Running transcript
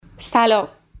سلام،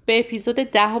 به اپیزود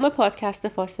 10 پادکست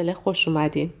فاصله خوش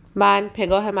اومدین. من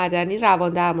پگاه مدنی،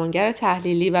 روان درمانگر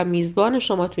تحلیلی و میزبان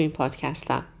شما تو این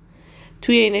پادکستم.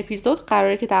 توی این اپیزود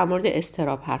قراره که در مورد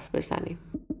اضطراب حرف بزنیم.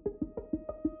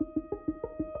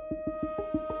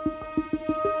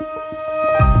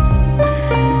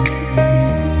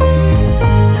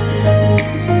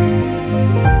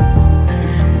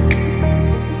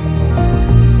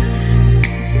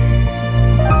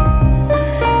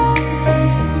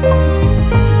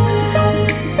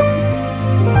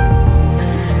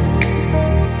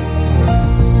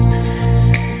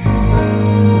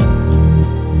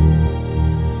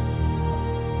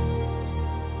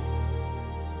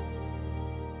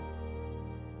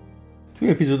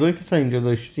 توی اپیزودهایی که تا اینجا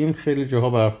داشتیم خیلی جاها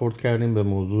برخورد کردیم به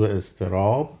موضوع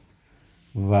اضطراب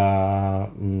و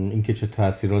اینکه چه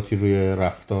تأثیراتی روی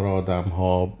رفتار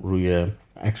آدم‌ها، روی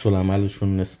عکس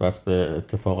العملشون نسبت به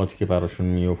اتفاقاتی که براشون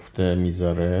میفته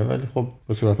میذاره، ولی خب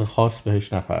به صورت خاص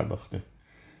بهش نپرداختیم.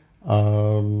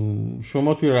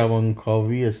 شما توی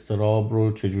روانکاوی اضطراب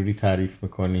رو چجوری تعریف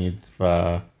میکنید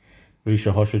و ریشه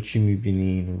هاشو چی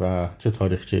میبینین و چه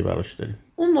تاریخچه‌ای براش داریم؟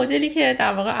 اون مدلی که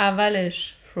در واقع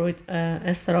اولش فروید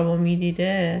اضطرابو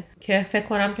میدیده که فکر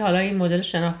کنم که حالا این مدل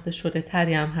شناخته شده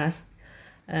تری هم هست،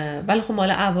 ولی خب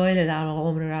مال اوایل در واقع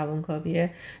عمر روانکاویه.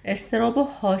 اضطرابو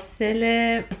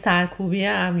حاصل سرکوبی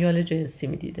امیال جنسی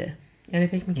میدیده، یعنی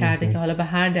فکر میکرده که حالا به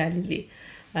هر دلیلی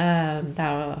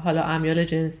در حالا امیال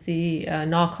جنسی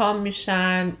ناکام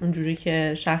میشن، اونجوری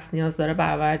که شخص نیاز داره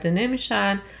برآورده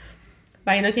نمیشن و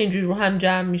اینا که اینجوری رو هم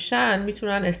جمع میشن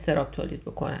میتونن اضطراب تولید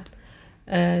بکنن.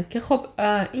 که خب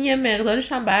این یه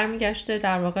مقدارش هم برمیگشته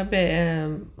در واقع به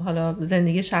حالا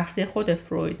زندگی شخصی خود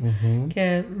فروید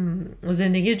که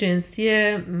زندگی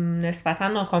جنسی نسبتا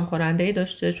ناکام کننده‌ای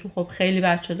داشته، چون خب خیلی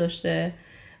بچه داشته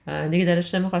دیگه،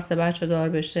 دلش نمیخواسته بچه دار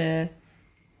بشه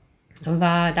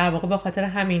و در واقع به خاطر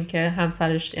همین که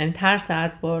همسرش، یعنی ترس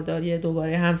از بارداری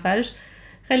دوباره همسرش،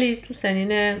 خیلی تو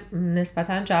سنین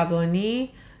نسبتا جوانی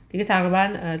دیگه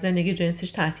تقریبا زندگی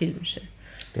جنسیش تعطیل میشه.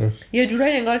 یه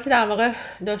جورایی انگار که در واقع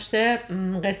داشته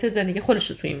قصه زندگی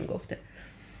خودش رو توی این میگفته.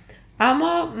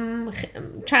 اما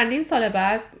چندین سال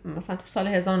بعد، مثلا تو سال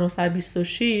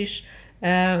 1926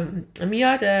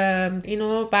 میاد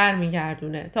اینو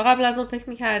برمیگردونه. تا قبل از اون فکر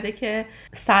میکرده که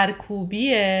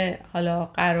سرکوبی حالا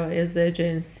غرایز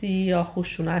جنسی یا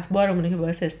خشونت بارمونه که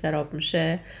باعث اضطراب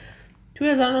میشه. تو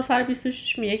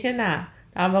 1926 میگه که نه،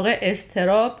 در واقع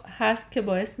اضطراب هست که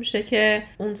باعث میشه که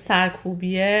اون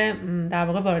سرکوبیه در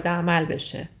واقع وارد عمل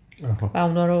بشه و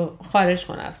اونا رو خارج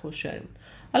کنه از هوشیاریمون.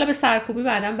 حالا به سرکوبی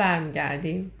بعداً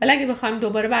برمیگردیم، ولی اگه بخوایم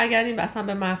دوباره برگردیم اصلا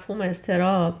به مفهوم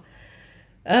اضطراب،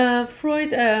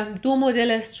 فروید دو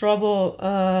مدل اضطراب رو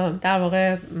در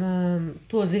واقع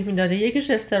توضیح میداده.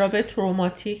 یکیش اضطراب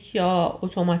تروماتیک یا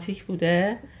اتوماتیک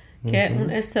بوده که اون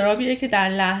اضطرابیه که در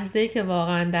لحظه‌ای که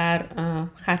واقعاً در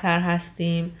خطر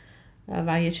هستیم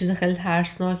و یه چیز خیلی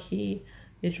ترسناکی،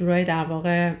 یه جورایی در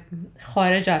واقع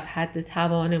خارج از حد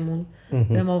توانمون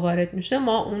به ما وارد میشه،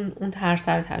 ما اون ترس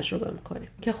رو تجربه میکنیم.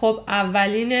 که خب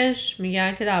اولینش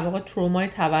میگن که در واقع ترومای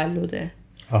تولده.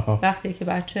 وقتی که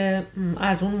بچه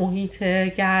از اون محیط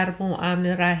گرم و امن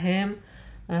رحم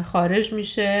خارج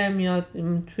میشه، میاد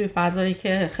توی فضایی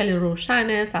که خیلی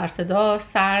روشنه، سرصدا،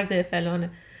 سرده، فلانه،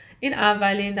 این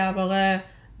اولین در واقع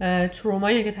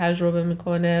ترومایی که تجربه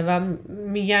میکنه و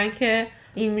میگن که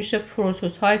این میشه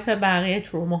پروتوتایپ بقیه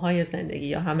تروماهای زندگی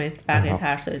یا همه بقیه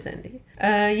ترسای زندگی.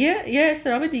 یه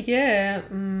اضطراب دیگه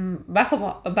و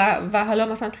خب و حالا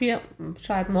مثلا توی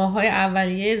شاید ماهای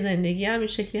اولیه زندگی هم این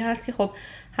شکلی هست که خب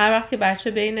هر وقت که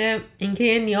بچه بین اینکه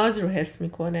یه نیاز رو حس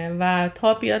میکنه و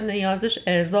تا بیاد نیازش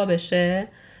ارضا بشه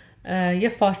یه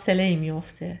فاصله ای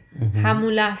میفته.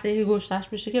 همون لحظه که گشتش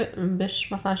میشه که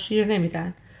بهش مثلا شیر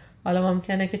نمیدن، حالا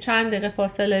ممکنه که چند دقیقه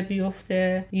فاصله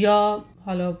بیفته، یا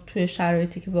حالا توی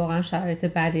شرایطی که واقعا شرایط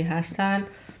بدی هستن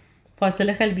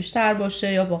فاصله خیلی بیشتر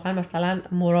باشه، یا واقعا مثلا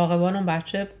مراقبان اون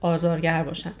بچه آزارگر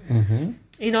باشن.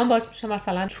 اینا هم باعث میشه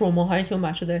مثلا تروماهایی که اون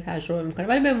بچه داره تجربه میکنه.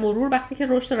 ولی به مرور وقتی که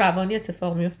رشد روانی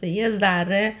اتفاق میفته، یه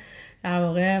ذره در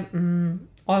واقع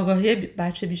آگاهی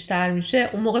بچه بیشتر میشه،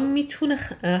 اون موقع میتونه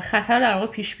خطر در واقع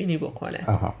پیش بینی بکنه.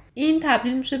 این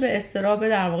تبدیل میشه به اضطراب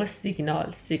در واقع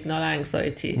سیگنال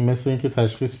انگزایتی. مثل اینکه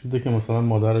تشخیص میده که مثلا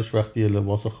مادرش وقتی یه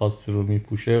لباس خاصی رو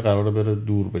میپوشه قراره بره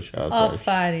دور بشه ازش.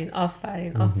 آفرین.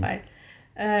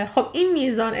 خب این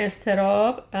میزان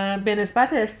اضطراب به نسبت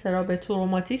اضطراب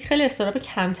تروماتیک خیلی اضطراب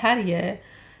کمتریه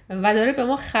و داره به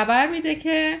ما خبر میده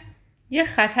که یه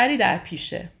خطری در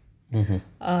پیشه.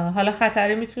 حالا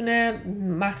خطری میتونه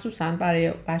مخصوصا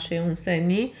برای بچه اون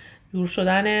سنی دور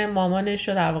شدن مامانش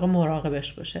رو در واقع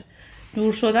مراقبش باشه،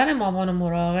 دور شدن مامان و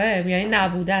مراقب یعنی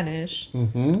نبودنش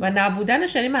و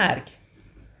نبودنش یعنی مرگ.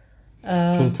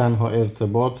 چون تنها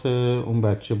ارتباط اون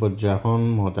بچه با جهان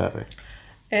مادره.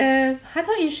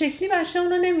 حتی این شکلی بچه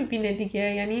اونو نمیبینه دیگه،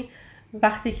 یعنی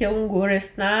وقتی که اون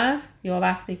گرسنه است یا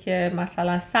وقتی که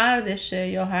مثلا سردشه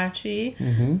یا هرچی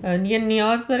یه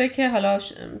نیاز داره که حالا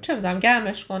چه بدم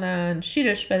گرمش کنن،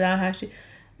 شیرش بدن، هرچی.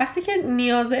 وقتی که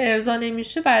نیاز ارضا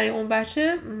نمیشه برای اون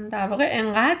بچه در واقع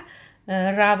انقدر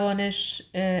روانش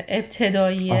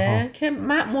ابتداییه که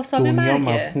مساوی مرگه.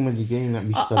 دنیا مفهوم دیگه این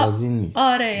بیشتر از این نیست.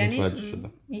 آره، یعنی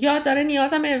یا داره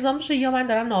نیازم ارضا میشه یا من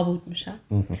دارم نابود میشم.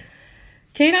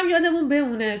 که اینم یادمون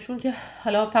بمونه، چون که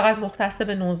حالا فقط مختص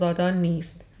به نوزادان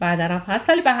نیست، بعدرم هست،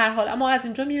 ولی به هر حال اما از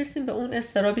اینجا میرسیم به اون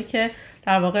اضطرابی که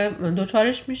در واقع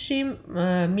دوچارش میشیم،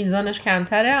 میزانش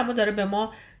کمتره اما داره به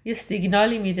ما یه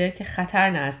سیگنالی میده که خطر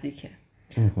نزدیکه.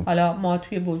 حالا ما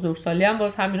توی بزرگسالی هم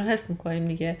باز همین رو حس میکنیم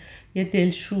دیگه، یه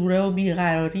دلشوره و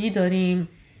بیقراری داریم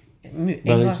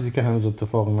برای چیزی که هنوز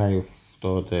اتفاق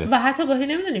نیفتاده و حتی گاهی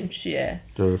نمیدونیم چیه.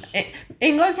 درست.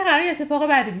 انگار که قراره اتفاق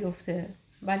بعدی بیفته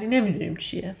ولی نمیدونیم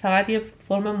چیه، فقط یه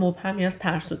فرم مبهمی از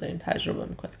ترس رو داریم تجربه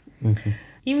میکنیم.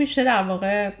 این میشه در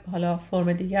واقع حالا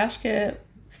فرم دیگهش که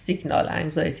سیگنال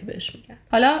انگزایتی بهش میگن.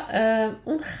 حالا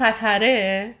اون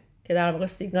خطره که در واقع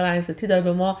سیگنال انگزایتی داره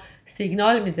به ما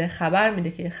سیگنال میده، خبر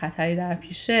میده که خطری در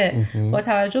پیشه، با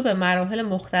توجه به مراحل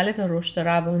مختلف رشد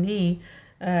روانی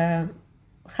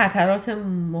خطرات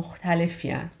مختلفی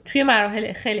هستند. توی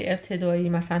مراحل خیلی ابتدایی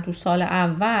مثلا تو سال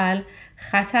اول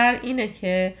خطر اینه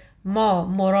که ما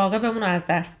مراقبمون رو از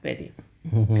دست بدیم.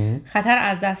 خطر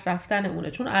از دست رفتن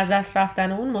اونه، چون از دست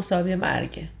رفتن اون مساوی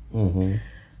مرگه.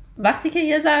 وقتی که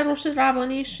یه ذره رشد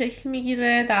روانی شکل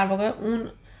میگیره در واقع اون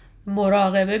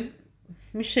مراقبه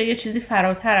میشه یه چیزی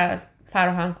فراتر از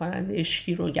فراهم کننده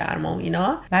شیر و گرما و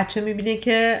اینا. بچه میبینه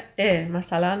که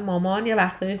مثلا مامان یه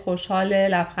وقتای خوشحاله،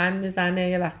 لبخند میزنه،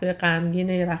 یه وقتای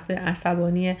غمگینه، یه وقتای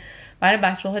عصبانیه. برای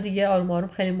بچه‌ها دیگه آروم آروم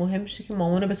خیلی مهم میشه که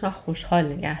مامانو بتونن خوشحال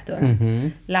نگه دارن،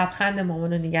 لبخند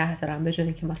مامانو نگه دارن به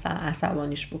جای که مثلا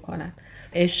عصبانیش بکنن.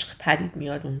 عشق پدید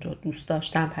میاد اونجا، دوست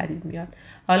داشتن پدید میاد.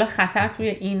 حالا خطر توی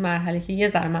این مرحله که یه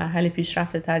ذره مرحله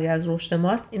پیشرفته تری از رشد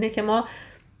ماست اینه که ما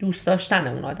دوست داشتن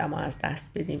اون آدم رو از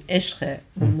دست بدیم، عشق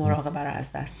اون مراقبه رو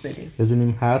از دست بدیم.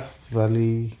 بدونیم هست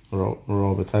ولی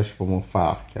رابطهش با ما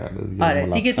فرق کرده دیگه. آره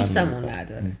دیگه دوستمون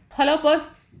نداره. حالا باز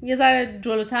یه ذره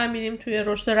جلوتر میریم توی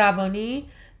رشد روانی،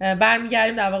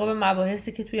 برمیگردیم در واقع به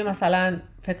مباحثی که توی مثلا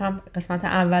فکر کنم قسمت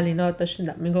اولینا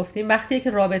داشتیم میگفتیم. وقتی که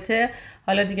رابطه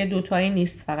حالا دیگه دوتایی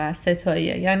نیست، فقط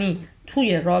ستاییه، یعنی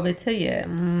توی رابطه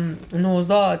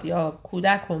نوزاد یا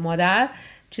کودک و مادر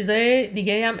چیزای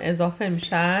دیگه هم اضافه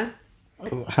میشن.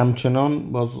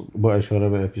 همچنان باز با اشاره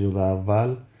به اپیزود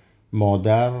اول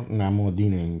مادر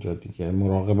نمادینه اینجا دیگه،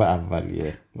 مراقب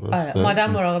اولیه. آره مادر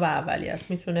مراقب اولیه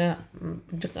است، میتونه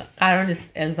قرار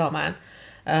نیست الزاماً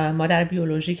مادر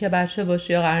بیولوژیک بچه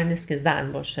باشه یا قرار نیست که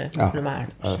زن باشه، میتونه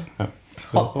مرد باشه.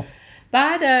 خب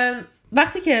بعد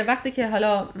وقتی که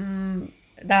حالا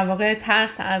در واقع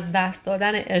ترس از دست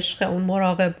دادن عشق اون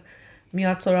مراقب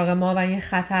میاد سراغ ما و این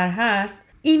خطر هست،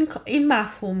 این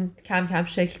مفهوم کم کم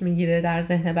شکل میگیره در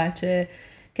ذهن بچه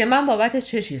که من بابت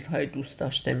چه چیزهای دوست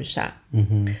داشته میشم.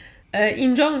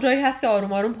 اینجا اونجایی هست که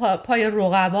آروم آروم پای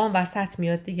رقبان وسط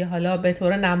میاد دیگه. حالا به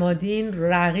طور نمادین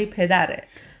رقیب پدره،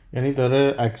 یعنی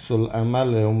داره عکس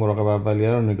العمل اون مراقب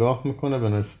اولیه رو نگاه میکنه به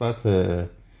نسبت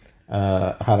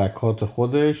حرکات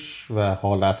خودش و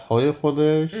حالتهای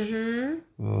خودش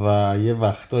و یه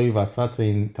وقتایی وسط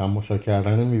این تماشا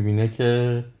کردن میبینه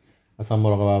که اصلا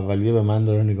مراقب اولیه به من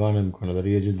داره نگاه نمیکنه،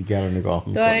 داره یه جا دیگر رو نگاه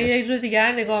میکنه، داره یه جا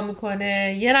دیگر نگاه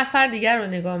میکنه، یه نفر دیگر رو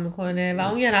نگاه میکنه و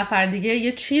اون یه نفر دیگه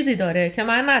یه چیزی داره که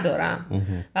من ندارم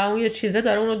و اون یه چیزه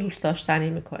داره اونو دوست داشتنی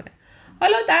میکنه.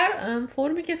 حالا در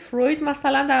فرمی که فروید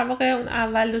مثلا در واقع اون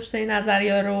اول داشته این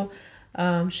نظریه رو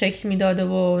شکل میداده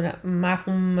و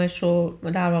مفهومش رو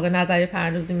در واقع نظریه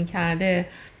پردازی میکرده،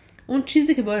 اون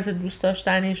چیزی که باعث دوست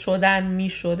داشتنی شدن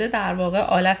میشده در واقع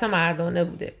آلت مردانه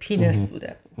بوده، پینس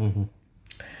بوده.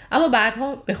 اما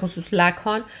بعدها به خصوص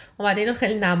لکان اومده اینو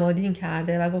خیلی نمادین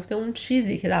کرده و گفته اون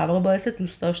چیزی که در واقع باعث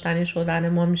دوست داشتنی شدن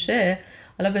ما میشه،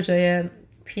 حالا به جای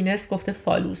پینس گفته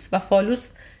فالوس، و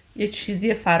فالوس یه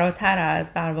چیزی فراتر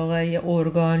از در واقع یه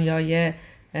ارگان یا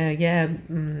یه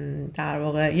در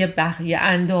واقع یه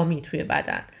اندامی توی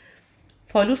بدن.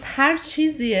 فالوس هر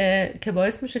چیزیه که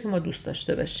باعث میشه که ما دوست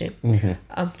داشته باشیم.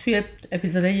 توی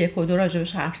اپیزود 1 و 2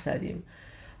 راجبش حرف زدیم.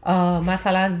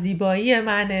 مثلا زیبایی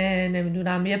منه،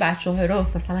 نمیدونم یه بچه رو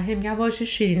مثلا هم میگن واشه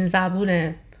شیرین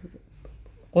زبونه،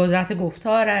 قدرت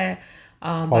گفتاره،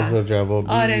 حاضر جوابی،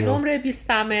 آره نمره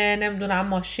 20مه، نمیدونم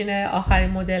ماشین آخرین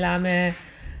مدلمه،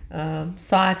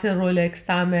 ساعت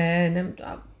رولکسمه،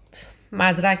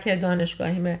 مدرک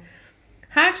دانشگاهیمه،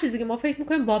 هر چیزی که ما فکر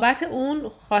میکنیم بابت اون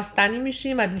خواستنی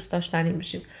میشیم و دوست داشتنی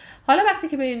میشیم. حالا وقتی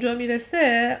که به اینجا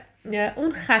میرسه،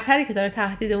 اون خطری که داره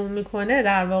تهدیدمون میکنه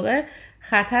در واقع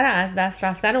خطر از دست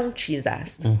رفتن اون چیز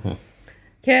است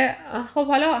که خب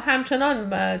حالا همچنان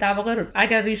در واقع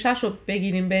اگر ریشه‌ش رو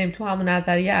بگیریم بریم تو همون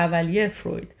نظریه اولیه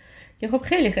فروید که خب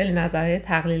خیلی خیلی نظریه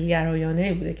تقلیل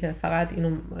گرایانه بوده که فقط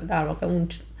اینو در واقع اون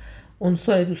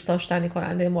عنصر دوست داشتنی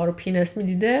کننده ما رو پینس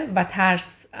میدیده و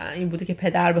ترس این بوده که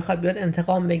پدر بخواد بیاد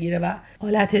انتقام بگیره و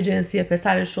حالت جنسی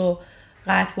پسرش رو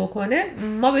قطع بکنه.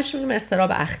 ما بهش میگیم اضطراب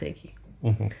اختگی.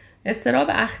 اضطراب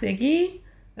اختگی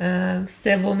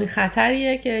سومین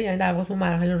خطریه که یعنی در واقع تو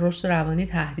مراحل رشد روانی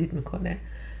تهدید میکنه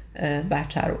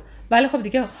بچه رو. ولی خب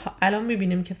دیگه الان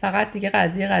میبینیم که فقط دیگه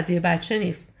قضیه بچه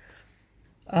نیست.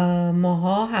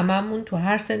 ماها هممون تو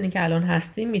هر سنی که الان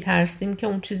هستیم میترسیم که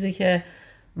اون چیزی که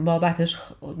بابتش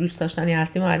دوست داشتنی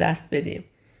هستیم رو دست بدیم.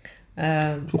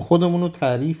 تو خودمون رو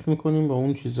تعریف میکنیم با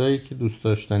اون چیزایی که دوست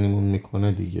داشتنیمون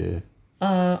میکنه دیگه.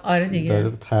 آره دیگه. در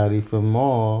تعریف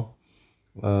ما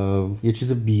یه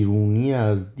چیز بیرونی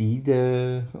از دید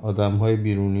آدم‌های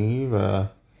بیرونی و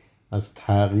از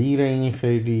تغییر این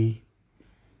خیلی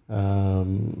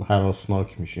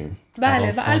هراسناک میشیم.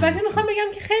 بله و البته میخوام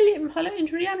بگم که خیلی حالا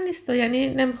اینجوری هم نیست، یعنی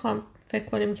نمیخوام فکر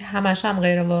کنیم که همش هم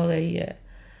غیر واقعیه.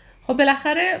 خب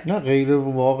بالاخره نه غیر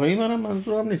واقعی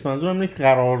منظورم نیست، منظورم یک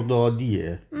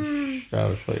قراردادیه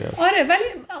بیشتر شاید. آره ولی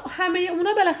همه اونا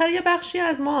بالاخره یه بخشی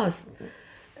از ماست،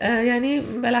 یعنی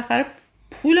بالاخره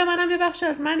پول منم یه بخشی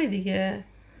از منه دیگه،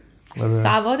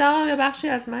 سوادم هم یه بخشی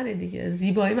از منه دیگه،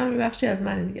 زیباییم هم یه بخشی از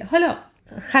منه دیگه. حالا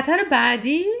خطر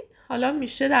بعدی حالا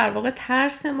میشه در واقع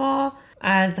ترس ما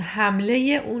از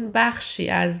حمله اون بخشی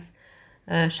از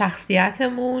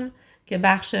شخصیتمون که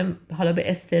بخش حالا به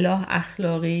اصطلاح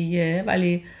اخلاقیه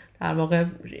ولی در واقع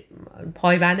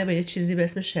پایبنده به یه چیزی به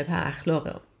اسم شبه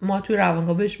اخلاقه. ما توی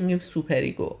روانکاوی بهش میگیم سوپر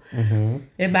ایگو.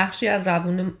 یه بخشی از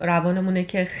روانمونه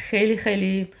که خیلی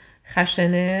خیلی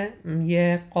خشنه،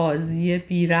 یه قاضی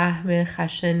بیرحم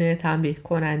خشنه تنبیه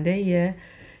کننده ایه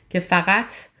که فقط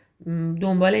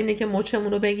دنبال اینه که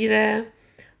مچمون رو بگیره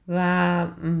و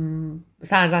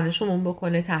سرزنشمون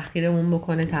بکنه، تحقیرمون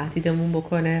بکنه، تهدیدمون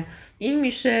بکنه. این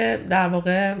میشه در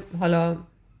واقع حالا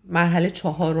مرحله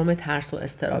 4 ترس و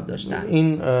اضطراب داشتن.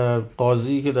 این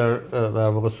قاضی که در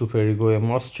واقع سوپر ایگو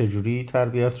ماست چجوری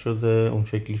تربیت شده، اون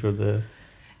شکلی شده؟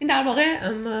 این در واقع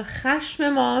خشم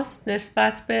ماست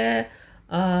نسبت به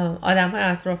آدم‌های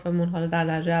اطرافمون، حالا در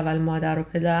درجه اول مادر و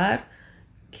پدر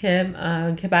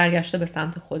که برگشته به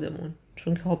سمت خودمون،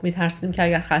 چون که خب میترسیم که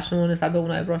اگر خشممون نسبت به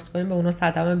اونا ابراز کنیم به اونا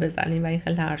صدمه بزنیم و این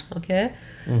خیلی ترسناکه.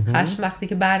 خشم وقتی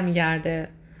که برمیگرده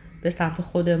به سمت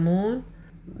خودمون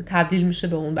تبدیل میشه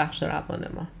به اون بخش روان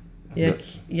ما،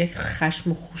 یک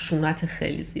خشم و خشونت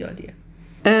خیلی زیادیه.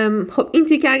 خب این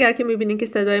تیکه اگر که میبینین که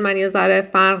صدای من یه ذره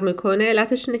فرق میکنه،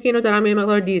 علتش اینه که اینو دارم یه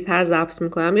مقدار دیرتر ضبط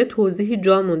میکنم، یه توضیحی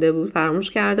جا مونده بود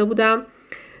فراموش کرده بودم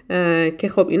که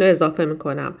خب اینو اضافه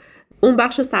میکنم. اون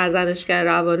بخش سرزنشگر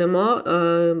روان ما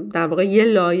در واقع یه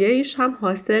لایه‌ایش هم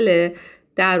حاصل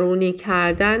درونی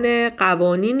کردن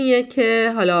قوانینیه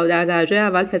که حالا در درجه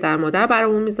اول پدر مادر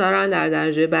برامون میذارن، در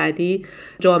درجه بعدی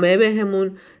جامعه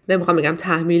بهمون نمیخوام بگم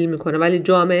تحمیل میکنه ولی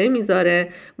جامعه میذاره.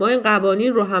 ما این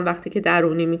قوانین رو هم وقتی که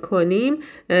درونی میکنیم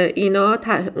اینا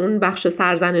اون بخش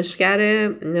سرزنشگر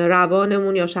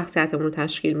روانمون یا شخصیتمون رو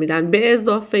تشکیل میدن، به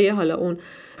اضافه حالا اون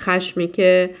خشمی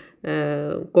که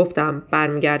گفتم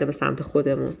برمیگرده به سمت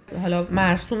خودمون. حالا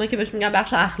مرسومه که بهش میگن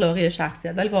بخش اخلاقی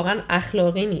شخصیت ولی واقعا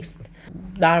اخلاقی نیست،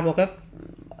 در واقع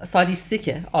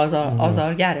سادیستیکه،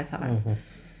 آزارگره فقط.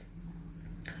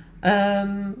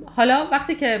 حالا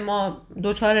وقتی که ما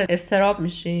دوچار اضطراب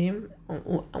میشیم،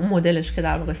 اون مدلش که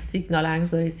در واقع سیگنال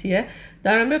انگزایتیه،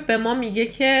 داره به ما میگه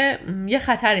که یه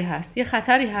خطری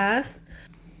هست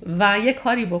و یه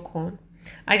کاری بکن.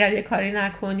 اگر یه کاری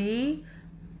نکنی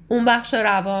اون بخش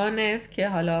روانت که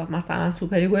حالا مثلا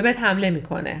سوپر ایگو بهت حمله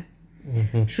میکنه،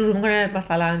 شروع میکنه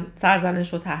مثلا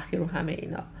سرزنش و تحقیر و همه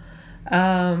اینا.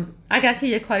 اگر که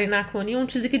یه کاری نکنی اون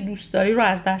چیزی که دوست داری رو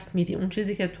از دست میدی، اون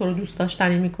چیزی که تو رو دوست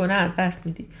داشتنی میکنه از دست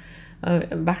میدی.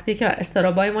 وقتی که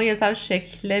اضطرابای ما یه ذره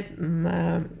شکل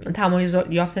تمایز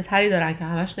یافته تری دارن که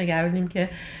همش نگرانیم که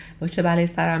با چه بلایی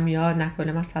سرم میاد،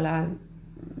 نکنه مثلا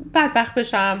بدبخت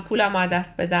بشم، پولم از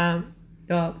دست بدم،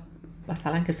 یا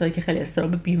مثلا کسایی که خیلی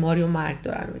اضطراب بیماری و مرگ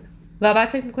دارن و بعد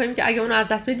فکر میکنیم که اگه اون از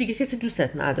دست بدی دیگه کسی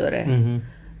دوستت نداره.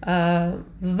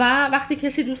 و وقتی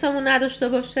کسی دوستمون نداشته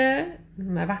باشه،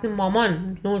 وقتی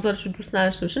مامان نوزادش رو دوست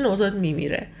نداشته باشه، نوزاد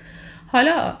میمیره.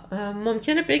 حالا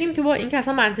ممکنه بگیم که با این که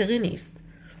اصلا منطقی نیست،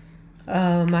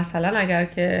 مثلا اگر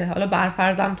که حالا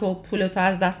برفرضم تو پولتو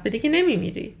از دست بدی که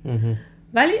نمیمیری،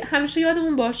 ولی همیشه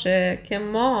یادمون باشه که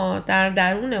ما در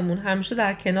درونمون همیشه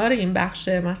در کنار این بخش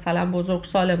مثلا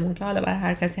بزرگسالمون که حالا برای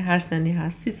هر کسی هر سنی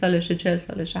هست، 30 سالشه، 40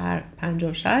 سالشه، هر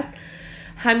 50 60،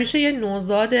 همیشه یه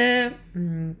نوزاد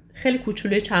خیلی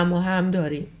کوچولوی چند ماه هم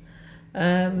داریم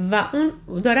و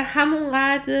اون داره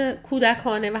همونقدر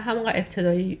کودکانه و همونقدر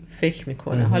ابتدایی فکر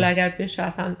میکنه. حالا اگر بشه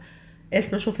اصلا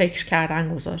اسمشو فکر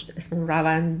کردن گذاشت، اسم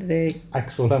روند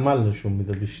عکس العمل نشون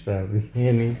میده بیشتر،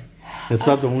 یعنی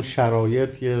نسبت به اون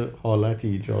شرایط یه حالتی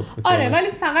ایجاد میکنه. آره، ولی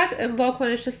فقط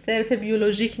واکنش صرف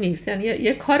بیولوژیک نیست، یعنی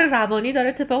یه کار روانی داره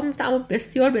اتفاق میفته اما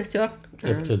بسیار بسیار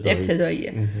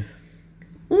ابتداییه.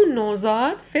 اون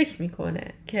نوزاد فکر میکنه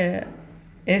که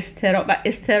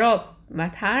اضطراب و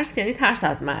ترس یعنی ترس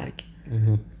از مرگ،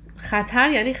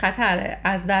 خطر یعنی خطر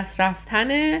از دست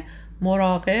رفتن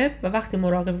مراقب و وقتی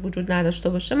مراقب وجود نداشته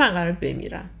باشه من قرار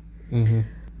بمیرم.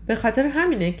 به خاطر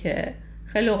همینه که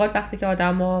خیلی اوقات وقتی که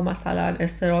آدما مثلا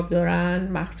اضطراب دارن،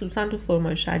 مخصوصا تو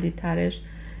فرمای شدیدترش،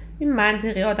 این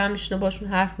منطقی آدم میشینه باشون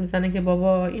حرف میزنه که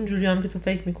بابا اینجوری هم که تو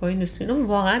فکر میکنی نیست، اینو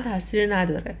واقعا تاثیر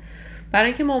نداره، برای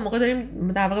اینکه ما موقع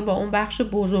داریم در واقع با اون بخش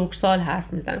بزرگسال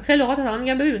حرف میزنیم. خیلی اوقات آدم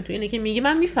میگن ببین تو اینه که میگی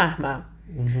من میفهمم،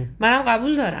 منم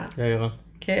قبول دارم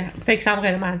که فکرم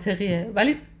غیر منطقیه،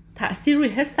 ولی تأثیر روی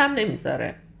حسم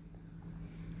نمیذاره،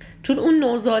 چون اون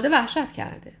نوزاده وحشت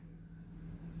کرده.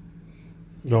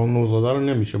 یا اون نوزاده رو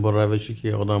نمیشه با روشی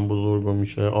که آدم بزرگ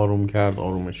میشه آروم کرد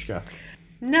آرومش کرد.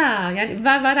 نه، یعنی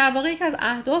و در واقع یکی از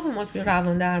اهداف ما توی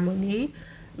روان درمانی،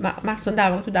 مخصوصا در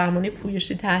واقع تو درمانی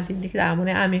پویشی تحلیلی که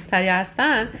درمانی عمیق‌تری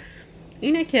هستن،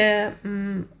 اینه که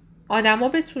آدما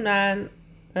بتونن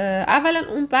اولا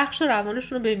اون بخش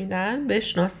روانشون رو ببینن،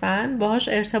 بشناسن، باهاش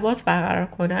ارتباط برقرار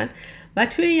کنن و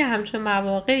توی یه همچین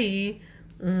مواقعی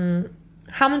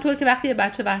همونطور که وقتی یه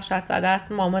بچه وحشت زده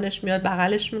است مامانش میاد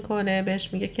بغلش میکنه،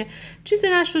 بهش میگه که چیزی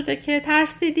نشده که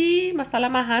ترسیدی، مثلا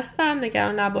من هستم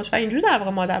نگران نباش، و اینجوری در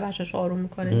واقع مادر بچه‌شو آروم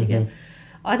میکنه دیگه.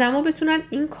 آدما بتونن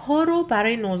این کار رو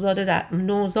برای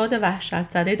نوزاد وحشت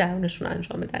زده درونشون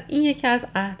انجام بدن. این یکی از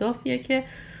اهدافیه که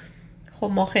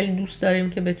خب ما خیلی دوست داریم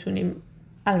که بتونیم،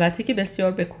 البته که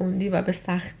بسیار به کندی و به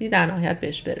سختی در نهایت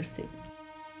بهش برسیم.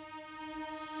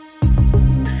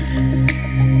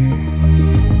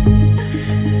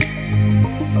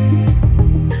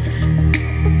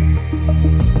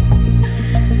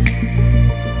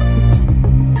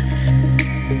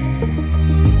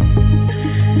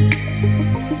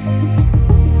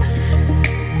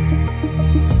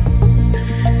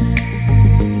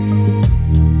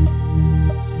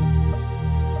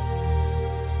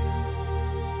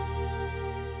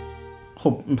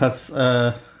 خب پس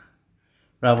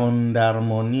روان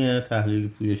درمانی تحلیل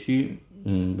پویشی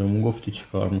بهمون گفتی چی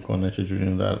کار میکنه،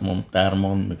 چجوری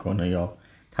درمان میکنه یا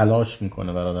تلاش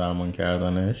میکنه برای درمان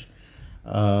کردنش.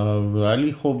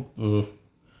 ولی خب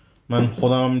من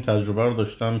خودم این تجربه رو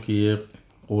داشتم که یه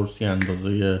قرصی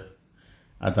اندازه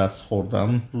عدس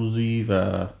خوردم روزی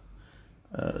و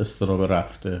اضطراب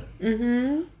رفته.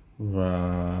 و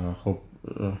خب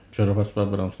چرا پس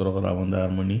باید برم سراغ روان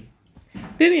درمانی؟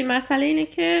 ببین مسئله اینه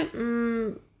که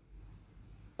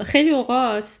خیلی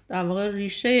اوقات در واقع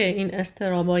ریشه این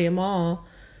اضطرابای ما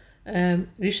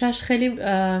ریشش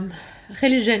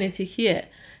خیلی ژنتیکیه.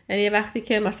 یعنی وقتی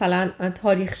که مثلا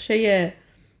تاریخچه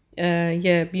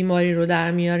یه بیماری رو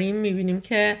در میاریم میبینیم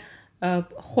که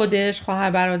خودش،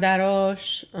 خواهر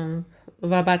برادراش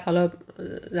و بعد حالا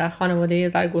در خانواده یه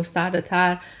ذره گسترده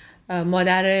تر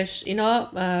مادرش،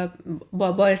 اینا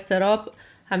با اضطراب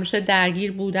همیشه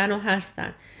درگیر بودن و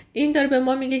هستن. این داره به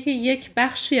ما میگه که یک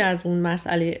بخشی از اون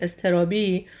مسئله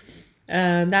اضطرابی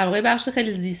در واقع بخش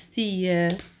خیلی زیستیه،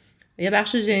 یه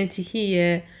بخش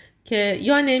ژنتیکیه که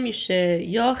یا نمیشه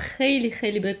یا خیلی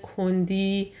خیلی به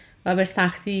کندی و به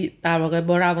سختی در واقع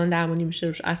با روان درمانی میشه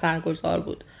روش اثرگذار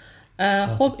بود.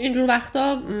 خب اینجور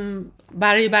وقتا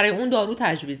برای اون دارو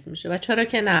تجویز میشه و چرا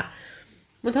که نه.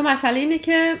 منتها مسئله اینه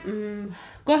که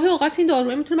گاهی اوقات این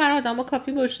داروی میتونه برای آدم ها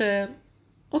کافی باشه،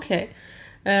 اوکی،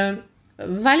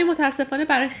 ولی متاسفانه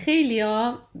برای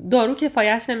خیلیا دارو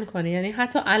کفایت نمیکنه. یعنی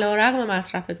حتی علیرغم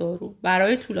مصرف دارو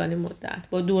برای طولانی مدت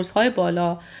با دوزهای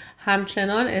بالا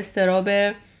همچنان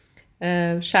اضطراب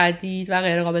شدید و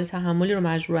غیر قابل تحملی رو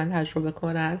مجبورن تجربه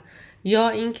کنن، یا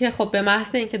اینکه خب به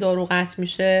محض اینکه دارو قطع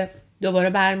میشه دوباره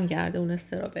برمیگرده اون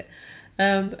اضطرابه.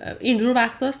 اینجور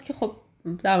وقتاست که خب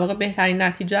در واقع بهترین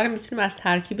نتیجه رو میتونیم از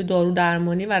ترکیب دارو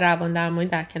درمانی و روان درمانی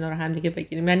در کنار هم دیگه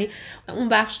بگیریم. یعنی اون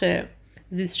بخش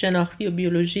زیست شناختی و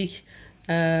بیولوژیک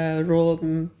رو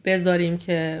بذاریم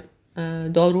که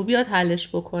دارو بیاد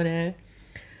حلش بکنه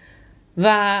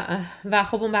و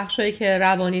خب اون بخشایی که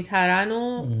روانی ترن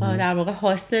و در واقع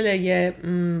حاصل یه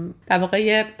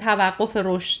توقف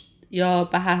رشد یا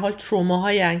به هر حال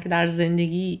تروماهایی که در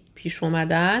زندگی پیش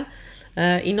اومدن،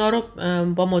 اینا رو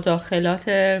با مداخلات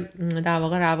در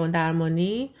واقع روان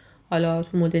درمانی، حالا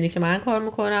تو مدلی که من کار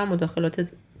میکنم مداخلات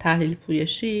تحلیل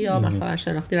پویشی یا مثلا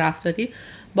شناختی رفتاری،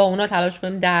 با اونا تلاش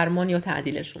کنیم درمان یا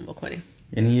تعدیلشون بکنیم.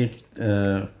 یعنی یک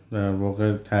در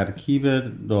واقع ترکیب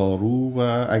دارو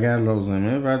و اگر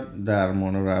لازمه و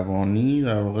درمان روانی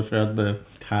در واقع شاید به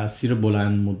تأثیر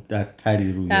بلند مدت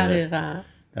تری روی دقیقاً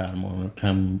درمان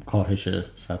کم کاهش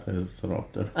سطح اضطراب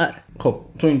داره. آره. خب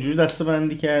تو اینجوری دسته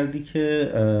بندی کردی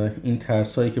که این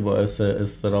ترسایی که باعث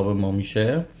اضطراب ما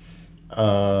میشه،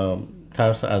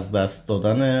 ترس از دست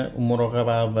دادن اون مراقب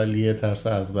اولیه، ترس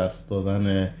از دست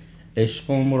دادن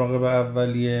عشق اون مراقب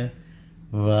اولیه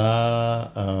و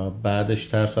بعدش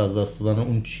ترس از دست دادن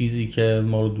اون چیزی که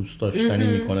ما رو دوست داشتنی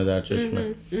میکنه در چشمه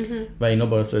و اینا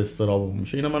باعث اضطراب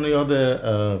میشه. اینا منو یاد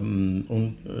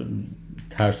اون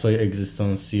ترسای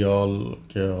اگزیستانسیال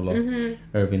که حالا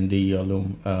اروین دی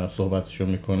یالوم صحبتشو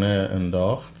میکنه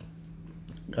انداخت،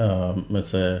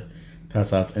 مثل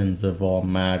ترس از انزوا،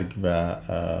 مرگ و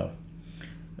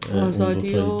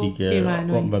آزادی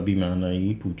و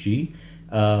بی‌معنایی، پوچی.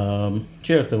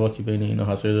 چه ارتباطی بین اینا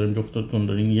هست؟ یا داریم جفتتون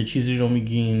دارین یه چیزی رو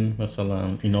میگین مثلا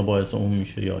اینا باعث اون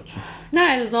میشه یا چی؟ نه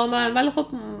الزاماً، ولی خب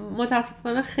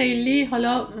متاسفانه خیلی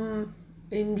حالا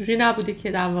اینجوری نبوده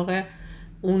که در واقع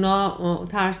اونا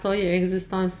ترسای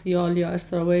اگزیستانسیال یا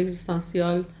اضطرابای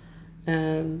اگزیستانسیال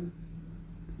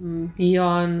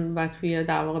بیان و توی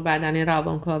در واقع بدن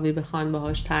روانکاوی بخوان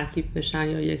باهاش ترکیب بشن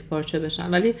یا یک پارچه بشن،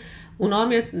 ولی اونا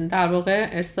هم در واقع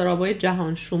اضطرابای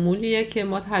جهان شمولیه که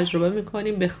ما تجربه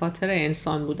میکنیم به خاطر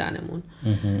انسان بودنمون.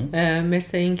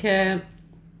 مثل این که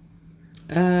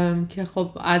خب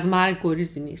از مرگ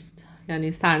گریزی نیست،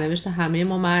 یعنی سرنوشت همه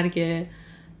ما مرگه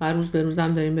و روز به روز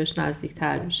هم داریم بهش نزدیک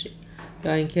تر میشیم،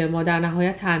 یا اینکه ما در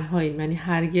نهایت تنهاییم، یعنی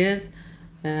هرگز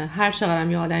هر چقدر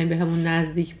هم یه آدمی به همون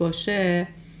نزدیک باشه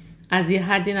از یه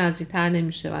حدی نزدیکتر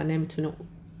نمیشه و نمیتونه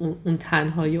اون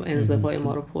تنهایی و انزوای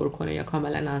ما رو پر کنه یا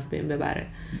کاملا از بین ببره.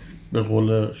 به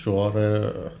قول شعار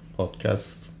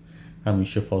پادکست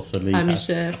همیشه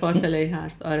فاصله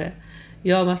هست. آره.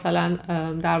 یا مثلا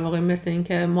در واقع مثل این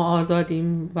که ما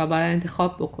آزادیم و باید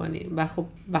انتخاب بکنیم و خب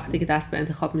وقتی که دست به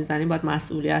انتخاب میزنیم باید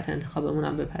مسئولیت انتخابمون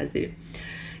هم بپذیریم.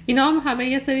 اینا هم همه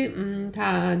یه سری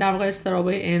در واقع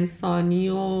اضطرابای انسانی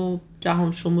و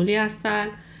جهان شمولی هستن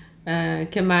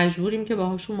که مجبوریم که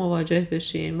باهاشون مواجه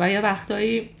بشیم و یه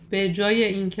وقتایی به جای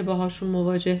این که باهاشون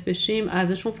مواجه بشیم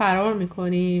ازشون فرار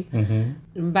میکنیم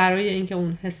برای اینکه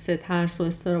اون حس ترس و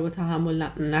اضطراب تحمل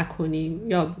نکنیم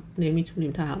یا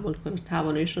نمیتونیم تحمل کنیم،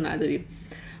 تواناییشو نداریم.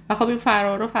 و خب این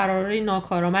فرارای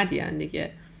ناکارآمدی هستن دیگه،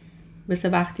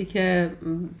 مثل وقتی که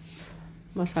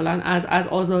مثلا از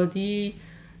آزادی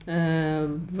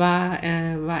و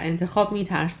انتخاب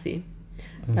میترسیم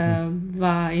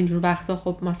و اینجور وقتا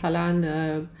خب مثلا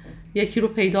یکی رو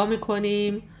پیدا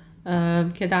میکنیم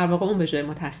که در واقع اون به جای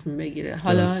ما تصمیم بگیره.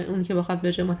 حالا اون که بخواد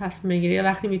به جای ما تصمیم بگیره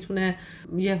وقتی میتونه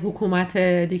یه حکومت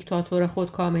دیکتاتور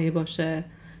خودکامه‌ای باشه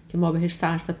که ما بهش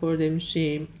سرسپرده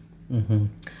میشیم،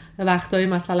 وقتایی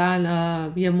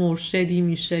مثلا یه مرشدی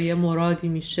میشه، یه مرادی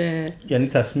میشه. یعنی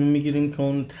تصمیم میگیریم که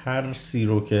اون ترسی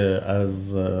رو که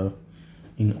از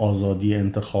این آزادی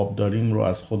انتخاب داریم رو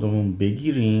از خودمون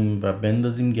بگیریم و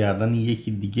بندازیم گردن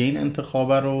یکی دیگه این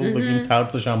انتخاب رو بگیم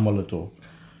ترسش هم مال تو.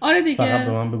 آره دیگه، فقط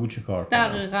به من بگو چه کار کنم.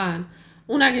 دقیقاً.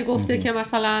 اون اگه گفته که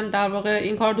مثلا در واقع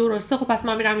این کار درسته، خب پس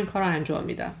من میرم این کار رو انجام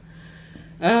میدم.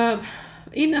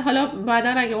 این حالا بعداً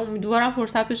اگه امیدوارم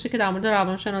فرصت بشه که در مورد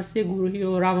روانشناسی گروهی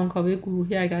و روانکاوی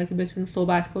گروهی اگر که بتونیم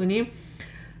صحبت کنیم،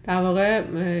 در واقع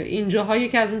این جاهایی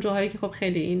که از اون جاهایی که خب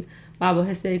خیلی این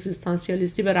مباحث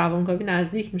اگزیستانسیالیستی به روانکاوی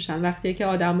نزدیک میشن، وقتی که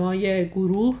آدمای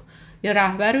گروه یا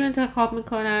رهبر رو انتخاب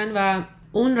میکنن و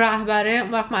اون رهبره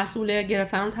اون وقت مسئول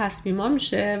گرفتن اون تصمیما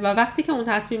میشه و وقتی که اون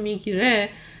تصمیم میگیره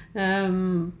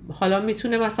حالا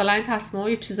میتونه مثلا این تصمیم‌ها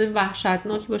یه چیز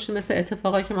وحشتناکی باشه، مثل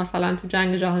اتفاقایی که مثلا تو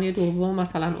جنگ جهانی دوم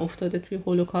مثلا افتاده توی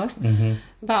هولوکاست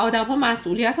و آدم‌ها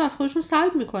مسئولیت رو از خودشون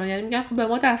سلب میکنن، یعنی میگن خب به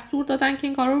ما دستور دادن که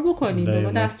این کار رو بکنیم، به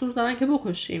ما دستور دادن که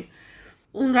بکشیم.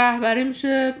 اون رهبری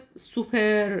میشه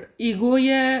سوپر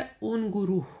ایگوی اون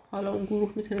گروه. حالا اون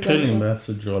گروه میتونه خیلی بحث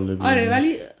جالبیه. آره،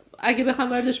 ولی اگه بخوام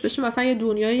واردش بشیم مثلا یه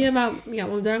دنیاییه و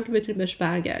میگم امیدوارم که بتونیم بهش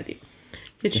برگردیم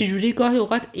که چجوری گاهی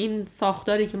اوقات این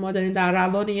ساختاری که ما داریم در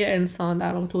روان یه انسان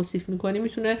در واقع توصیف میکنیم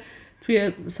میتونه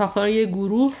توی ساختار یه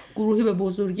گروهی به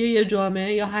بزرگی یه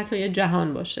جامعه یا حتی یه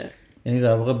جهان باشه. یعنی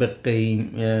در واقع به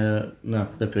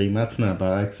قیمت نه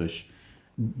برعکسش،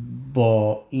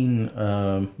 با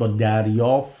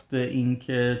دریافت این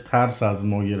که ترس از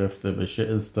ما گرفته بشه،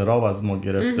 اضطراب از ما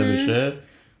گرفته بشه،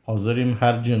 حاضریم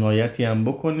هر جنایتی هم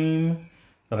بکنیم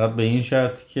فقط به این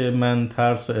شرط که من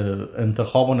ترس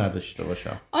انتخابو نداشته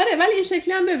باشم. آره، ولی این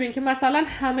شکلی هم ببین که مثلا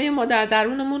همه ما در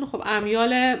درونمون خب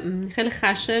امیال خیلی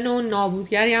خشن و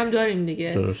نابودگری هم داریم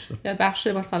دیگه. درسته. یا بخش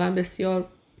مثلا بسیار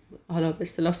حالا به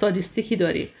اصطلاح سادیستیکی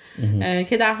داریم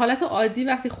که در حالت عادی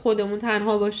وقتی خودمون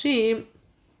تنها باشیم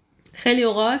خیلی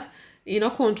اوقات اینا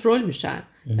کنترل میشن،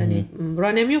 یعنی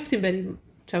راه نمیافتیم بریم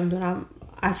چه میدونم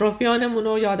اطرافیانمون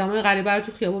رو یا آدمای غریبه رو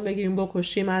تو خیابون بگیریم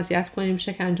بکشیم، اذیت کنیم،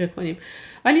 شکنجه کنیم.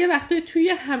 ولی یه وقتی توی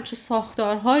همچه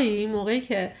ساختارهایی موقعی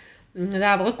که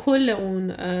در واقع کل اون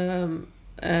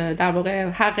در واقع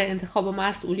حق انتخاب و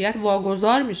مسئولیت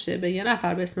واگذار میشه به یه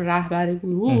نفر به اسم رهبر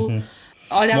گروه،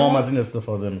 ما هم از این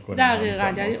استفاده میکنیم.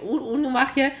 دقیقاً، یعنی اون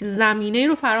وقت که زمینه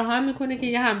رو فراهم میکنه که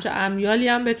یه همچه امیالی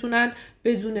هم بتونن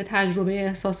بدون تجربه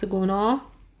احساس گناه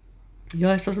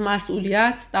یا احساس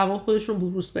مسئولیت در واقع خودشون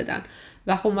بروز بدن.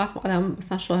 و خب وقت آدم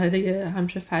مثلا شاهد یه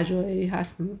همچه فجایعی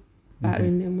هست،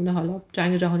 برای نمونه حالا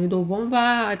جنگ جهانی دوم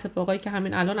و اتفاقایی که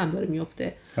همین الان هم داره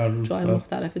میفته جای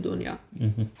مختلف دنیا.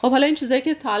 خب حالا این چیزایی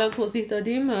که تا الان توضیح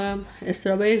دادیم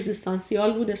اضطراب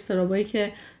اگزیستانسیال بود، اضطرابایی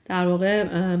که در واقع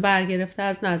برگرفته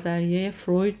از نظریه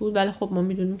فروید بود. ولی خب ما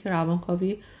میدونیم که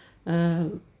روانکاوی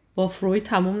با فروید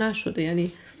تموم نشده،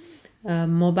 یعنی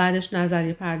ما بعدش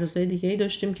نظریه پردازهای دیگه‌ای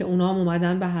داشتیم که اونا هم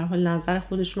اومدن به هر حال نظر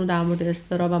خودشون رو در مورد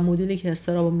اضطراب و مدلی که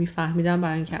اضطراب رو میفهمیدن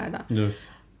بیان کردن. درست.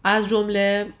 از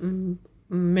جمله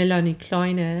ملانی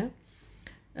کلاینه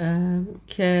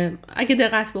که اگه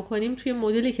دقت بکنیم توی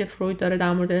مدلی که فروید داره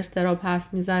در مورد اضطراب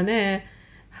حرف میزنه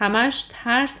همش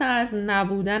ترس از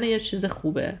نبودن یه چیز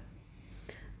خوبه،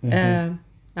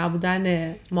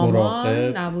 نبودن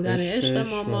مامان، نبودن عشق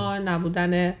مامان،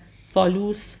 نبودن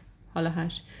فالوس، حالا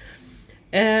هرچی.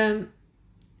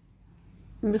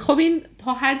 خب این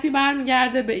تا حدی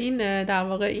برمیگرده به این در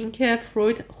واقع این که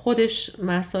فروید خودش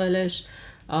مسائلش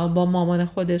با مامان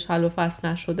خودش حل و فصل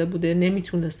نشده بوده،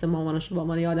 نمیتونسته مامانش رو با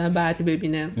مامان یه آدم بعدی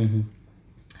ببینه،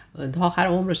 تا آخر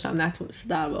عمرش هم نتونسته.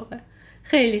 در واقع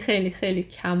خیلی خیلی خیلی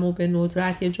کم و به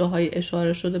ندرت یه جاهای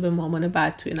اشاره شده به مامان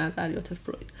بعد توی نظریات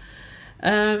فروید.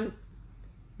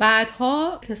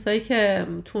 بعدها کسایی که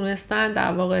تونستن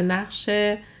در واقع نقش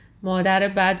مادر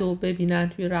بد رو ببینن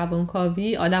توی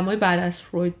روانکاوی آدمای بعد از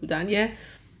فروید بودن. یه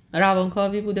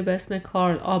روانکاوی بوده به اسم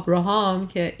کارل آبراهام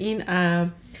که این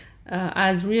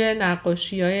از روی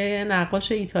نقاشی‌های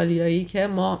نقاش ایتالیایی که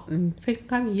ما فکر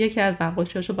می‌کنم یکی از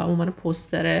نقاشی‌هاشو به عنوان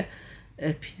پوستر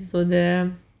اپیزود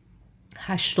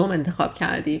 8 انتخاب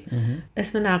کردیم.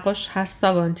 اسم نقاش هست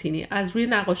ساگانتینی. از روی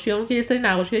نقاشی‌ها که یه سری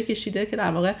نقاشی‌ها کشیده که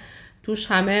در واقع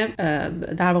توش همه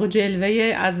در واقع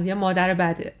جلوه از یه مادر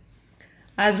بده.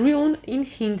 از روی اون این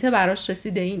هینته براش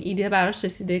رسیده، این ایده براش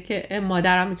رسیده که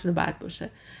مادرم میتونه بد باشه.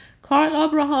 کارل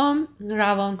آبراهام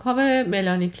روانکاو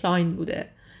ملانی کلاین بوده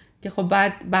که خب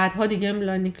بعدها دیگه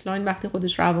ملانی کلاین وقتی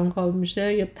خودش روانکاو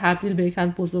میشه یه تبدیل به یکی از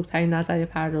بزرگترین نظریه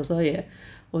پردازهای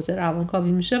حوزه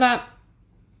روانکاوی میشه و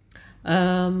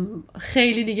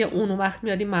خیلی دیگه اون وقت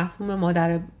میاد این مفهوم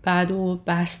مادر بد و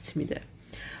بست میده.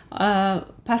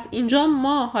 پس اینجا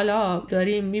ما حالا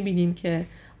داریم میبینیم که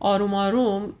آروم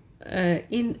آروم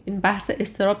این بحث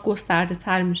اضطراب گسترده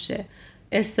تر میشه.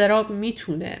 اضطراب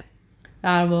میتونه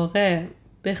در واقع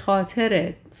به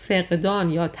خاطر فقدان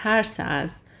یا ترس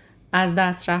از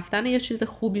دست رفتن یه چیز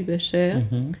خوبی بشه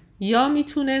یا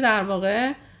میتونه در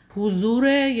واقع حضور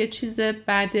یه چیز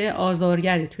بد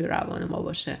آزارگری توی روان ما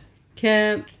باشه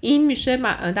که این میشه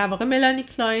در واقع ملانی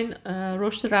کلاین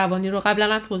رشد روانی رو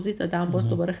قبلا هم توضیح دادم، باز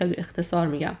دوباره خیلی اختصار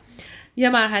میگم. یه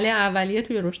مرحله اولیه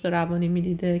توی رشد روانی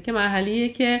میدیده که مرحله‌ایه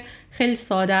که خیلی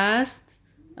ساده است،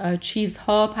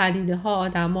 چیزها، پدیده ها،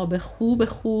 آدم ها به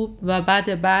خوب و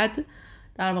بد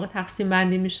در واقع تقسیم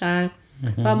بندی میشن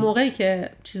و موقعی که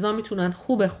چیزها میتونن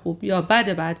خوب یا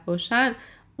بد باشن،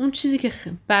 اون چیزی که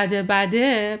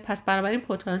بده پس بنابراین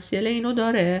پتانسیل اینو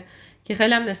داره که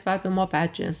خیلی هم نسبت به ما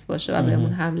بدجنس باشه و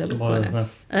بهمون حمله بکنه.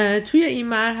 توی این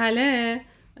مرحله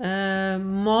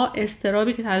ما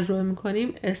اضطرابی که تجربه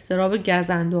میکنیم اضطراب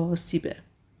گزند و آسیبه.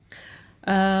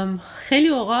 خیلی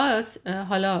اوقات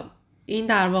حالا این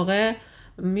در واقع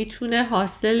میتونه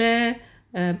حاصل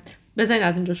بذارین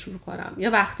از اینجا شروع کنم. یه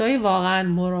وقتایی واقعا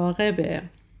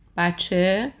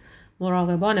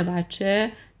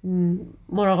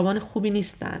مراقبان خوبی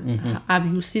نیستن،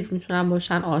 ابیوسیو میتونن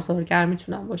باشن، آزارگر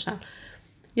میتونن باشن.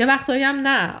 یه وقتایی هم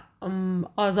نه،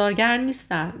 آزارگر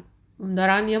نیستن،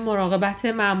 دارن یه مراقبت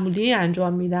معمولی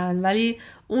انجام میدن، ولی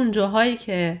اون جاهایی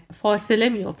که فاصله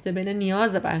میفته بین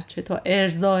نیاز بچه تا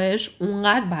ارضایش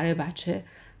اونقدر برای بچه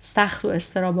سخت و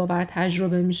اضطراب‌آور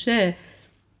تجربه میشه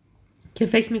که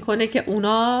فکر میکنه که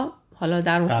اونا حالا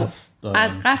در اون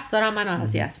از قصد دارن منو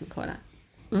اذیت میکنن.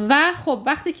 و خب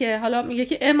وقتی که حالا میگه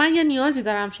که من یه نیازی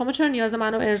دارم، شما چرا نیاز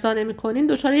منو ارضا نمیکنین،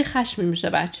 دچار یه خشمی میشه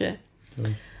بچه.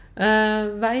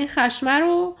 و این خشمه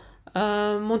رو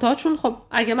منتها چون خب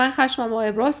اگه من خشممو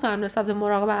ابراز کنم نسبت به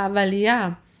مراقب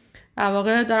اولیه‌ام، در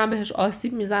واقع دارم بهش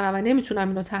آسیب میزنم و نمیتونم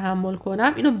اینو تحمل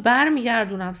کنم، اینو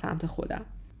برمیگردونم سمت خودم،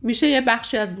 میشه یه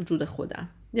بخشی از وجود خودم.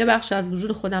 یه بخشی از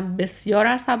وجود خودم بسیار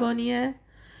عصبانیه،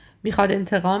 میخواد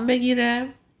انتقام بگیره،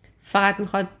 فقط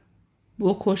میخواد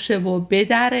بکشه و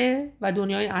بدره و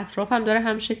دنیای اطرافم داره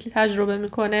همین شکلی تجربه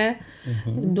میکنه.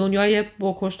 دنیای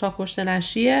بکش تا کشته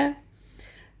نشیه.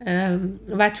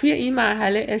 و توی این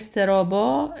مرحله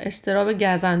اضطراب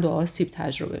گزند و آسیب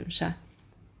تجربه میشن.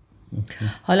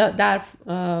 حالا در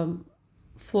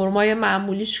فرمای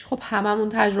معمولیش خب هممون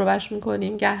تجربهش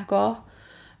میکنیم گهگاه.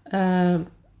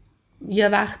 یه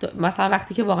وقت مثلا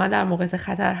وقتی که واقعا در موقع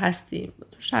خطر هستیم،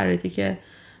 تو شرایطی که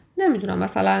نمیدونم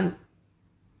مثلا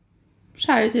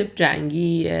شرایط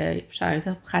جنگی، شرایط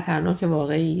خطرناک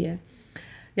واقعیه،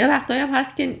 یه وقتایی هم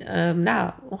هست که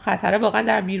نه اون خطره واقعا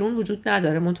در بیرون وجود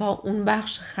نداره، منتها اون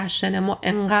بخش خشن ما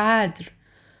انقدر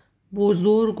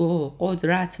بزرگ و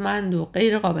قدرتمند و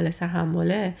غیر قابل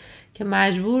تحمله که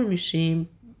مجبور میشیم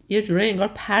یه جوره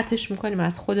انگار پرتش میکنیم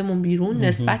از خودمون بیرون،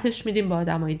 نسبتش میدیم به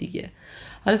آدمای دیگه.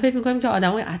 حالا فکر میکنیم که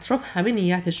آدمای اطراف همه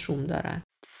نیتش روم دارن.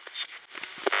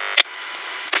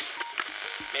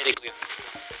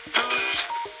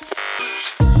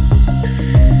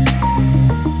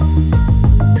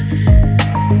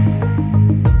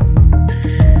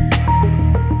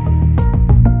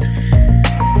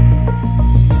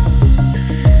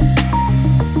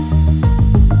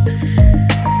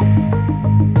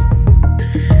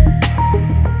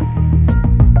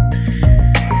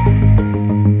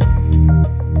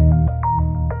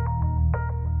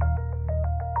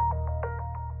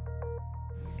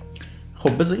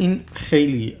 خب بذار این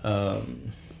خیلی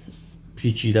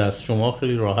پیچیده است، شما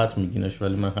خیلی راحت میگینش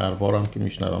ولی من هر بارم که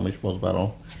میشنومش باز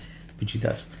برام پیچیده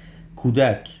است.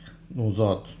 کودک،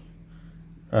 نوزاد،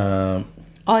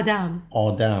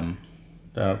 آدم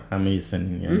در همه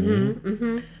سنین، یعنی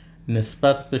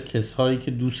نسبت به کسایی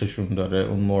که دوستشون داره،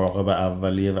 اون مراقب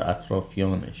اولیه و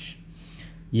اطرافیانش،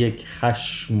 یک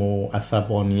خشم و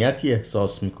عصبانیتی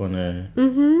احساس میکنه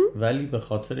ولی به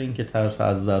خاطر اینکه ترس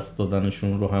از دست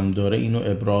دادنشون رو هم داره اینو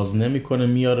ابراز نمیکنه،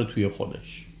 میاره توی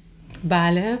خودش.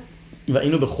 بله. و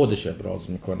اینو به خودش ابراز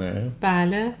میکنه.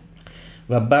 بله.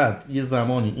 و بعد یه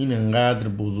زمانی این انقدر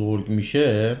بزرگ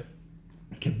میشه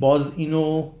که باز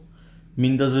اینو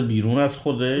میندازه بیرون از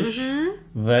خودش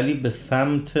ولی به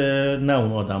سمت نه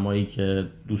اون آدمایی که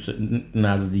دوست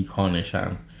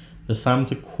نزدیکانشن، به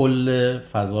سمت کل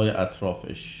فضای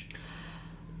اطرافش.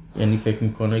 یعنی فکر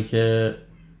میکنه که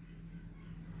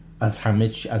از همه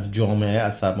چی، از جامعه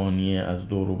عصبانیه، از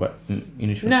دور و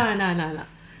اینشون. نه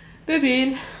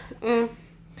ببین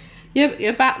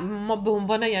ما به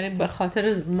عنوان، یعنی به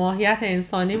خاطر ماهیت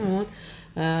انسانیمون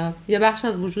یه بخش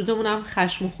از وجودمون هم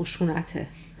خشم و خشونته.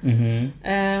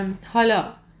 حالا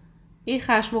این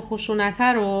خشم و خشونته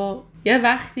رو یه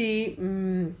وقتی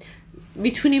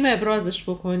میتونیم ابرازش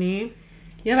بکنیم،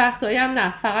 یه وقتایی هم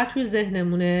نه، فقط توی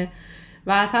ذهنمونه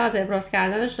و اصلا از ابراز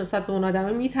کردنش نسبت به اون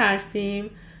آدمه میترسیم،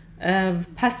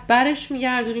 پس برش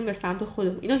میگردونیم به سمت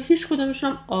خودمون. اینا هیچ کدومشون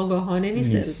هم آگاهانه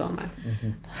نیست الزاماً،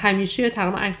 همیشه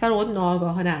تقریبا اکثر اوقات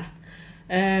ناآگاهانه است.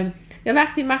 یه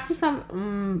وقتی مخصوصا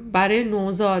برای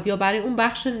نوزاد یا برای اون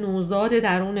بخش نوزاد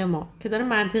درون ما که داره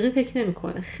منطقی فکر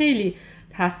نمیکنه، خیلی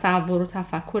تصور و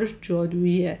تفکرش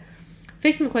جادوییه،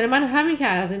 فکر میکنه من همین که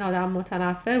از این آدم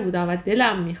متنفر بودم و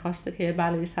دلم میخواسته که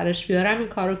بلایی سرش بیارم این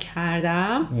کارو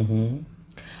کردم،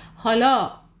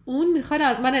 حالا اون میخواد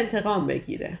از من انتقام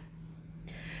بگیره.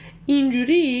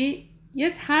 اینجوری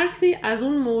یه ترسی از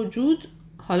اون موجود،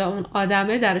 حالا اون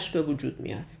آدمه، درش به وجود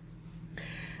میاد.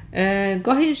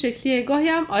 گاهی این شکلیه، گاهی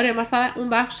هم آره مثلا اون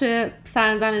بخش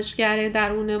سرزنشگره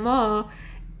درون ما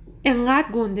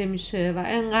انقدر گنده میشه و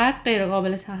انقدر غیر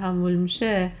قابل تحمل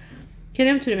میشه که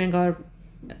نمیتونیم انگار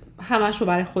همش رو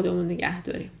برای خودمون نگه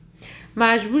داریم،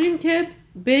 مجبوریم که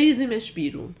بریزیمش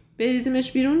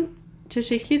بیرون. چه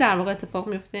شکلی در واقع اتفاق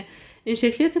میفته؟ این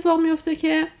شکلی اتفاق میفته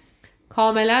که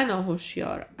کاملا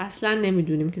ناهوشیار، اصلا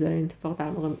نمیدونیم که داره این اتفاق در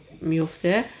واقع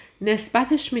میفته،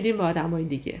 نسبتش میدیم به آدمای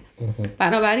دیگه.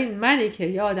 بنابراین منی که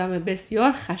یه آدم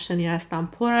بسیار خشنی هستم،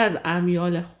 پر از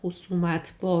امیال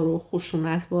خصومت بار و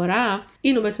خشونت بارم،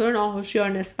 اینو به طور ناهوشیار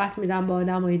نسبت میدم به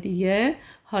آدمای دیگه.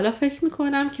 حالا فکر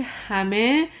میکنم که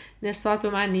همه نسبت به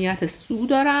من نیت سو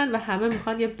دارن و همه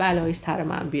میخوان یه بلایی سر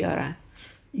من بیارن.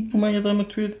 این من یادمه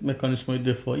توی مکانیزم‌های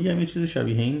دفاعی هم یه چیز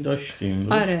شبیه این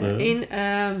داشتیم. آره این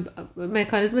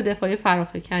مکانیزم دفاعی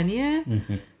فرافکنیه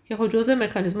که خب جزء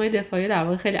مکانیزم‌های دفاعی در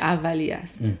واقع خیلی اولیه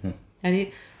است. یعنی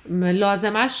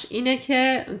لازمش اینه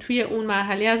که توی اون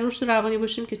مرحله از رشد روانی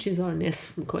باشیم که چیزها رو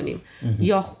نصف میکنیم،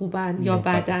 یا خوبن یا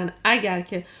بدن. اگر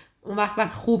که اون وقت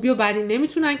خوبی و بدی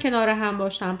نمیتونن کنار هم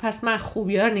باشن، پس من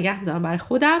خوبی ها رو نگه میدارم برای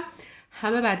خودم،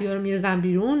 همه بدی ها رو میرزم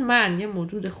بیرون، من یه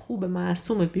موجود خوب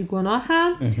معصوم بیگناه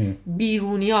هم،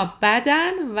 بیرونی ها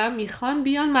بدن و میخوان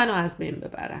بیان منو از بین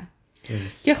ببرن.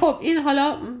 که خب این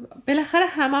حالا بالاخره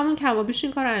هممون کم و بیش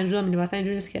این کار رو انجام میدیم. مثلا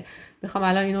اینجوری نیست که بخوام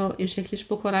الان اینو این شکلیش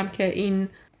بکنم که این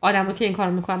آدمو که این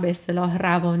کارو میکنن به اصطلاح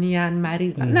روانی ان،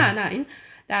 مریضن. نه این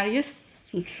در یه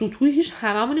سطوحیش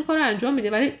هممون این کار رو انجام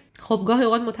میدیم، ولی خب گاهی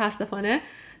اوقات متاسفانه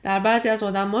در بعضی از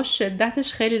آدم‌ها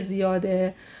شدتش خیلی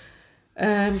زیاده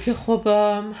که خب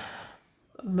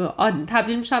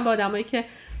تبدیل میشن به آدمایی که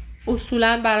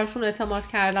اصولاً براشون اعتماد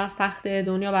کردن سخته،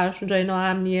 دنیا براشون جای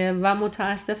ناامنیه و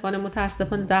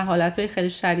متاسفانه در حالتهای خیلی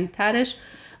شدیدترش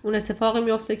اون اتفاقی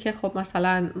میفته که خب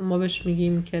مثلا ما بهش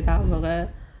میگیم که در واقع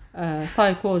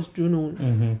سایکوز، جنون.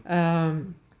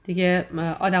 دیگه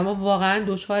آدما واقعاً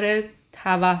دچار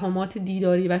توهمات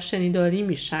دیداری و شنیداری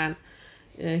میشن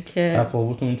که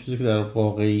تفاوت اون چیزی که در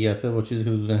واقعیته با چیزی که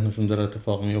تو ذهنشون داره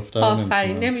اتفاق میفته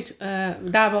آفرین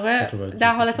در واقع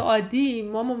در حالت عادی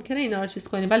ما ممکنه اینا رو چیز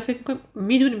کنیم، ولی فکر می‌کنیم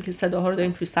میدونیم که صداها رو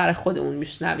داریم توی سر خودمون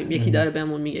میشنویم، یکی داره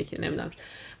بهمون میگه که نمیدونم.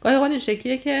 گاهی اوقات این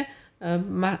شکلیه که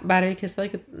برای کسایی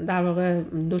که در واقع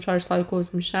دچار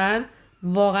سایکوز میشن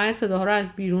واقعا صداها رو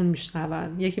از بیرون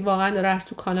میشنون. یکی واقعا داره از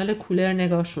تو کانال کولر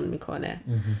نگاهشون میکنه،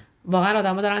 واقعا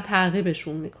آدما دارن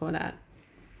تعقیبشون میکنن.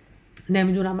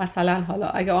 نمیدونم مثلا حالا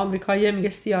اگه آمریکایی میگه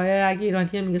CIA، اگه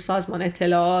ایرانی میگه سازمان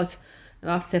اطلاعات،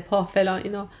 سپاه، فلان،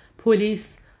 اینا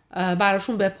پلیس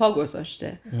براشون به پا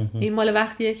گذاشته. این مال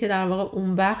وقتیه که در واقع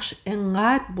اون بخش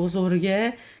انقدر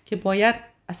بزرگه که باید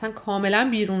اصلا کاملا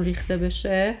بیرون ریخته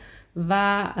بشه و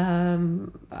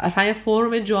اصلا یه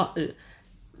فرم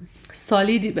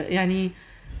سالید، یعنی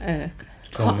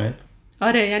کامل.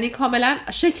 آره یعنی کاملا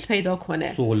شکل پیدا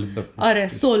کنه.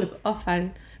 صلب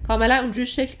آفرین. کاملا اونجوری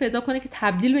شکل پیدا کنه که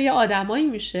تبدیل به یه آدمایی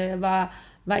میشه و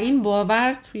این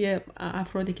باور توی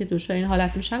افرادی که دچار این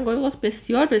حالت میشن گاهی اوقات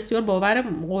بسیار بسیار باور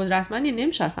قدرتمندی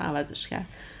نمیشه اصلا عوضش کرد.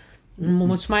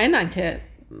 مطمئنن که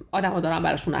آدما دارن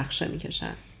براشون نقشه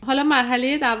میکشن. حالا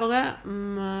مرحله در واقع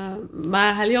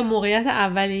مرحله یا موقعیت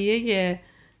اولیه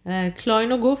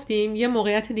کلاینو گفتیم. یه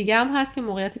موقعیت دیگه هم هست که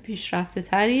موقعیت پیشرفته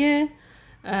تریه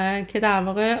که در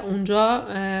واقع اونجا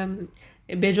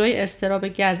به جای اضطراب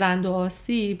گزند و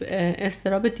آسیب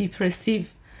اضطراب دیپرسیو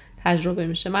تجربه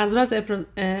میشه. منظور از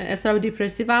اضطراب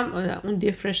دیپرسیو هم اون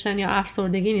دیپرشن یا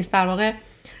افسردگی نیست، در واقع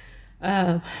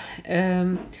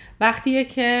وقتیه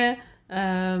که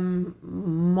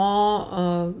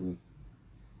ما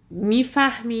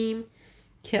میفهمیم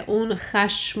که اون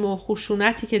خشم و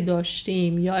خشونتی که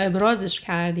داشتیم یا ابرازش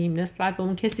کردیم نسبت به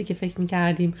اون کسی که فکر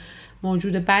میکردیم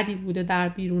موجود بدی بوده در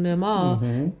بیرون ما،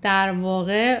 در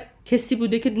واقع کسی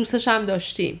بوده که دوستش هم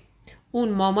داشتیم. اون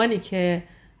مامانی که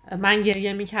من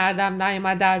گریه میکردم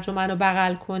نیومد درجا منو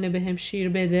بغل کنه بهم شیر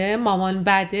بده، مامان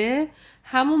بده،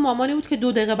 همون مامانی بود که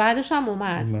 2 دقیقه بعدش هم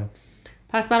اومد.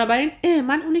 پس بنابراین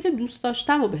من اونی که دوست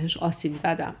داشتم و بهش آسیب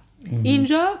زدم.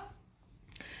 اینجا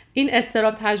این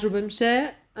اضطراب تجربه میشه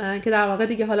که در واقع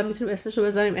دیگه حالا میتونیم اسمشو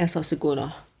بذاریم احساس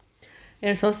گناه.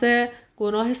 احساس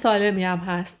گناه سالمی هم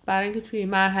هست، برای اینکه توی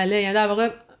مرحله، یعنی در واقع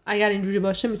اگر اینجوری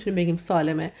باشه میتونیم بگیم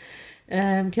سالمه،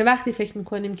 که وقتی فکر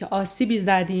میکنیم که آسیبی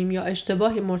زدیم یا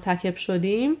اشتباهی مرتکب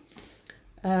شدیم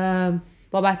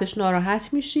بابتش ناراحت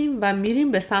میشیم و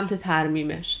میریم به سمت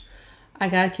ترمیمش.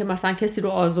 اگر که مثلا کسی رو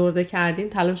آزرده کردیم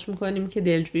تلاش میکنیم که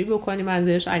دلجویی بکنیم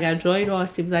ازش، اگر جایی رو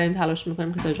آسیب زدیم تلاش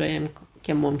میکنیم که تا جایی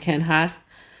که ممکن هست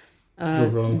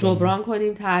جبران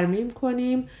کنیم، ترمیم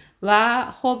کنیم. و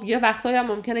خب یه وقتایی هم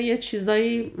ممکنه یه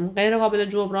چیزایی غیر قابل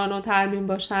جبران و ترمیم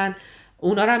باشن،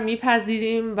 اونا رو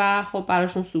میپذیریم و خب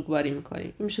براشون سوگواری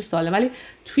میکنیم. این میشه سالم. ولی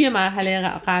توی مرحله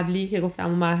قبلی که گفتم،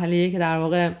 اون مرحله‌ای که در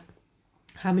واقع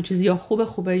همه چیز یا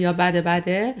خوبه یا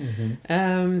بده،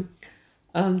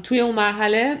 توی اون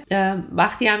مرحله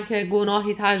وقتی هم که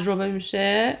گناهی تجربه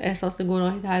میشه، احساس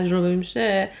گناهی تجربه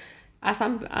میشه،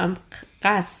 اصلا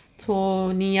قصد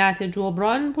و نیت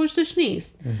جبران پشتش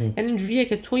نیست. یعنی اینجوریه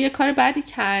که تو یه کار بدی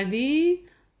کردی،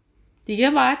 دیگه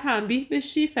باید تنبیه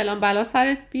بشی، فلان بلا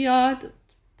سرت بیاد،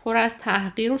 پر از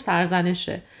تحقیر و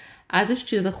سرزنشه، ازش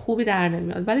چیز خوبی در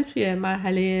نمیاد. ولی توی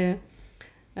مرحله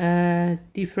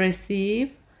دیپرسیو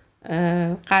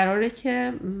قراره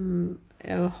که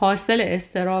حاصل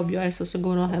اضطراب یا احساس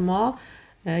گناه ما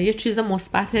یه چیز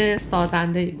مثبت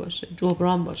سازنده‌ای باشه،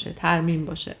 جبران باشه، ترمیم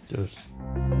باشه. درست.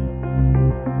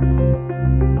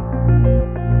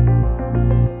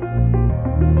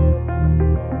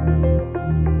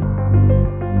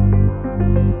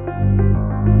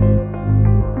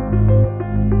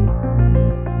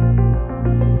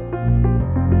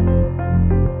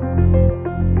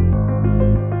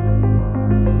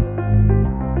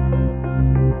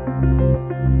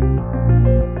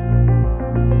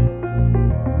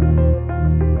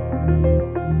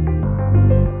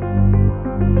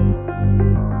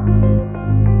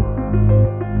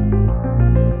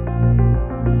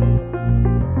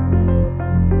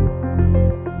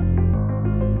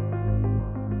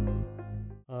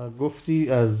 گفتی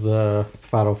از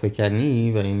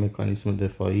فرافکنی و این مکانیسم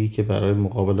دفاعی که برای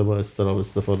مقابله با اضطراب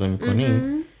استفاده میکنی.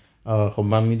 خب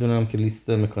من میدونم که لیست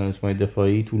مکانیسم‌های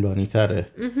دفاعی طولانی تره.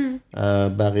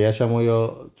 بقیه‌اش هم یا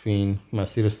تو این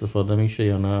مسیر استفاده میشه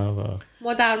یا نه؟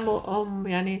 ما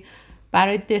یعنی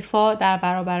برای دفاع در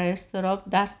برابر اضطراب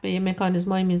دست به یه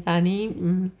مکانیزمایی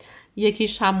میزنیم.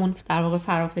 یکیش همون در واقع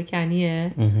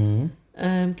فرافکنیه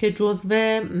که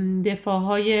جزو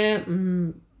دفاعهای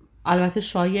البته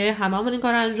شایع هممون این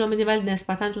کار رو انجام میدیم، ولی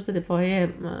نسبتاً جزو دفاعهای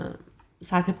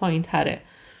سطح پایین تره.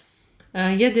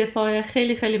 یه دفاع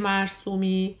خیلی خیلی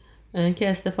مرسومی که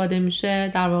استفاده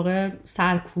میشه در واقع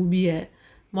سرکوبیه.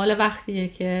 مال وقتیه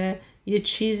که یه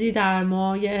چیزی در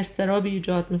ما یه اضطرابی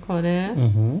ایجاد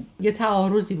میکنه، یه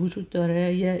تعارضی وجود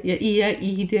داره، یه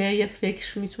ایده، یه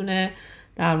فکر میتونه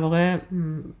در واقع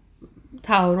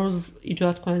تعارض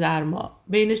ایجاد کنه در ما.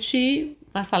 بین چی؟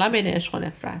 مثلا بین عشق و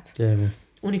نفرت.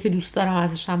 اونی که دوست دارم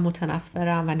ازش هم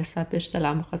متنفرم و نسبت بهش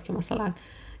دلم میخواد که مثلا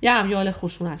یه امیال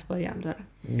خشونتباری هم داره.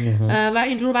 و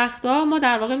اینجور وقتا ما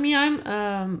در واقع میایم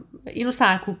اینو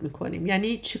سرکوب میکنیم.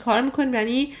 یعنی چی کار میکنیم؟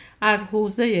 یعنی از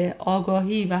حوزه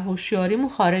آگاهی و هوشیاریمون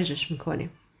خارجش میکنیم.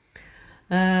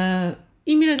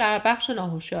 این میره در بخش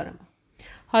ناهوشیار ما.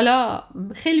 حالا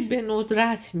خیلی به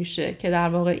ندرت میشه که در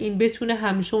واقع این بتونه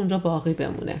همیشه اونجا باقی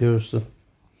بمونه. درسته.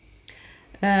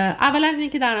 اولا اینه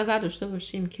که در نظر داشته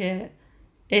باشیم که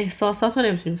احساسات رو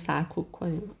نمیتونیم سرکوب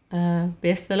کنیم.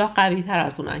 به اصطلاح قوی تر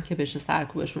از اونن که بشه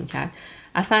سرکوبشون کرد.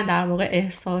 اصلا در واقع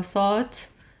احساسات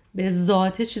به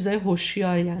ذات چیزای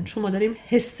هوشیاری هستن، چون ما داریم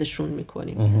حسشون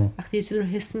میکنیم. وقتی یه چیزی رو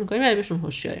حس میکنیم یعنی بهشون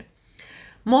هوشیاریم.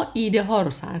 ما ایده ها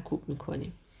رو سرکوب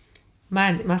میکنیم.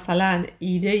 من مثلا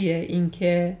ایده این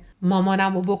که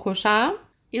مامانم رو بکشم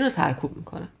اینو سرکوب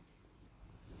میکنم،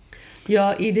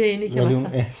 یا ایده اینه که مثلا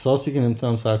احساسی که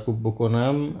نمیتونم سرکوب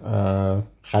بکنم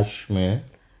خشمه.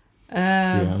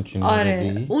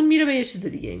 آره اون میره به یه چیز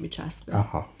دیگه ای میچسبه.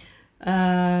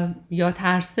 یا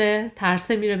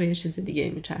ترسه میره به یه چیز دیگه ای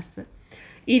میچسبه.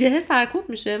 ایده سرکوب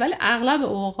میشه، ولی اغلب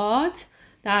اوقات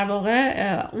در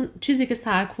واقع اون چیزی که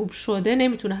سرکوب شده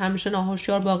نمیتونه همیشه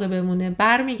ناهوشیار باقی بمونه،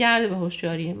 برمیگرده به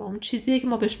هوشیاری ما. اون چیزیه که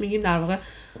ما بهش میگیم در واقع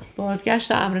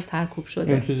بازگشت امر سرکوب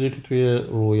شده. اون چیزی که توی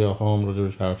رویاها هم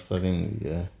راجعش حرف زدیم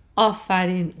دیگه.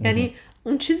 آفرین. یعنی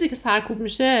اون چیزی که سرکوب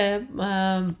میشه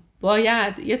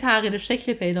باید یه تغییر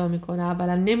شکل پیدا میکنه.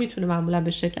 اولا نمیتونه معمولا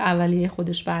به شکل اولیه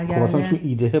خودش برگرده. خب اصلا چون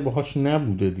ایده باهاش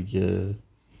نبوده دیگه.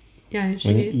 یعنی چی؟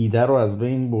 یعنی ایده رو از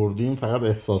بین بردیم، فقط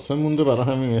احساسه مونده.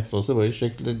 برای همین احساسه با یه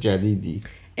شکل جدیدی.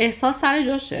 احساس سر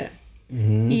جاشه.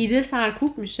 ایده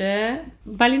سرکوب میشه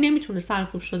ولی نمیتونه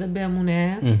سرکوب شده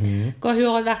بمونه. گاهی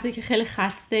اوقات وقتی که خیلی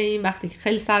خسته ایم، وقتی که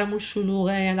خیلی سرمون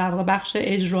شلوغه، یعنی در واقع بخش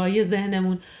اجرایی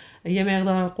ذهنمون یه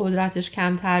مقدار قدرتش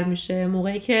کمتر میشه،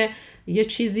 موقعی که یه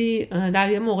چیزی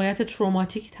در یه موقعیت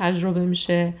تروماتیک تجربه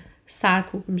میشه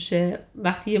سرکوب میشه.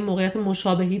 وقتی یه موقعیت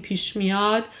مشابهی پیش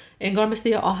میاد انگار مثل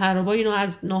یه آهنربا اینو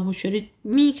از ناهوشیاری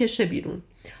میکشه بیرون.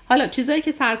 حالا چیزایی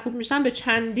که سرکوب میشن به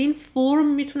چندین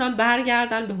فرم میتونن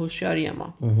برگردن به هوشیاری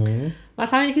ما.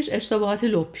 مثلا یکیش اشتباهات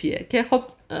لپیه که خب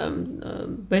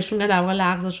بهشون در واقع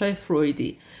لغزش‌های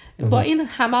فرویدی. با این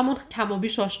هممون کم و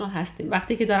بیش آشنا هستیم.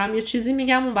 وقتی که دارم یه چیزی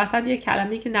میگم اون وسط یه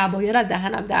کلمه‌ای که نباید از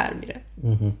دهنم در میره.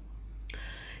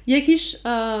 یکیش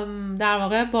در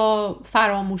واقع با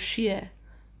فراموشیه.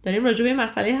 داریم راجع به این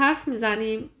مسئله حرف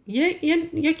میزنیم،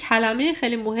 یه کلمه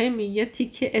خیلی مهمی، یه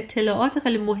تیکه اطلاعات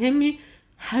خیلی مهمی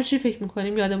هر چی فکر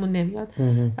میکنیم یادمون نمیاد.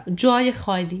 جای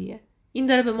خالیه. این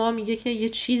داره به ما میگه که یه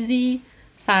چیزی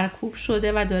سرکوب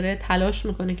شده و داره تلاش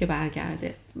میکنه که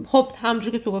برگرده. خب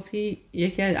همونجوری که تو گفتی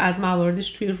یکی از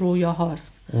مواردش توی رویا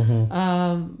هاست.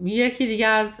 یکی دیگه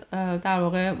از در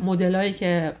واقع مدلایی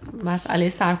که مسئله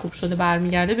سرکوب شده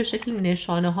برمیگرده به شکل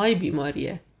نشانه های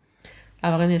بیماریه.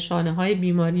 در واقع نشانه های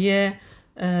بیماری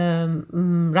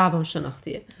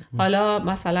روانشناختیه. حالا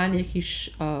مثلا یکیش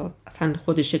اصلا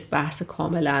خودش یک بحث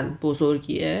کاملا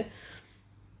بزرگیه.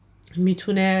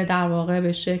 میتونه در واقع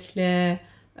به شکل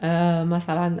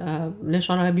مثلا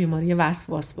نشانه‌های بیماری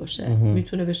وسواس باشه،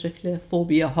 میتونه به شکل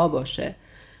فوبیاها باشه.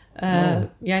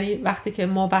 یعنی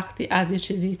وقتی از یه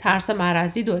چیزی ترس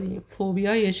مرضی داریم،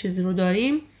 فوبیا یه چیزی رو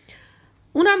داریم،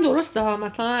 اونم درسته ها.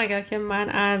 مثلا اگر که من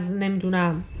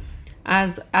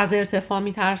از ارتفاع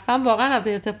میترسم، واقعا از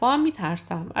ارتفاع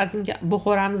میترسم، از اینکه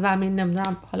بخورم زمین،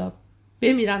 نمیدونم حالا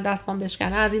بمیرم دستم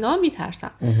بشکنه، از اینا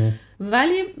میترسم.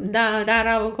 ولی در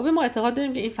روانکاوی ما اعتقاد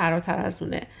داریم که این فراتر از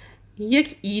اونه.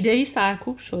 یک ایده‌ای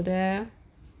سرکوب شده،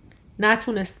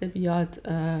 نتونسته بیاد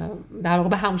در واقع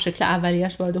به همون شکل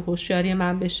اولیش وارد هوشیاری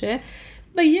من بشه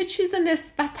و یه چیز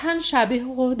نسبتاً شبیه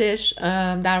خودش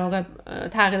در واقع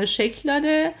تغییر شکل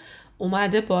داده،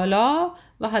 اومده بالا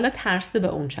و حالا ترس به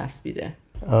اون چسبیده.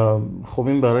 خب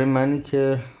این برای منی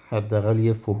که حداقل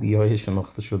یه فوبیای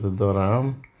شناخته شده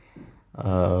دارم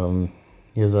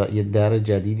یه در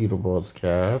جدیدی رو باز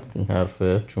کرد این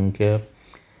حرفه، چون که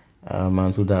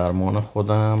من تو درمان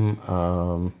خودم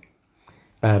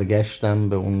برگشتم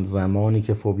به اون زمانی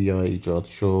که فوبیا ایجاد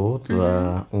شد و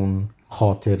اون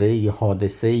خاطره ی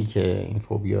حادثه‌ای که این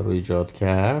فوبیا رو ایجاد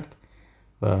کرد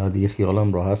و دیگه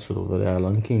خیالم راحت شد. ولی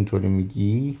الان که اینطوری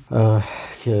میگی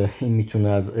که این میتونه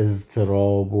از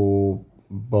اضطراب و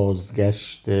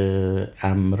بازگشت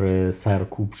امر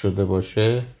سرکوب شده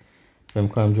باشه، فکر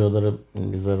می‌کنم جا داره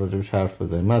یه ذره راجبش حرف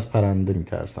بزنیم. من از پرنده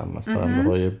میترسم، از پرنده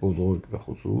های بزرگ به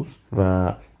خصوص،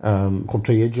 و خب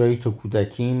تا یه جایی تا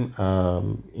کودکیم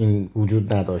این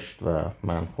وجود نداشت و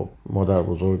من خب مادر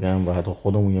بزرگم و حتی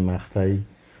خودمون یه مقطعی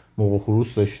مرغ و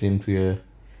خروس داشتیم توی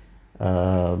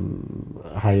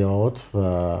حیات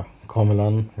و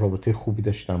کاملا رابطه خوبی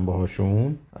داشتم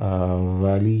باهاشون،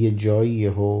 ولی یه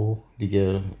جایی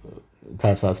دیگه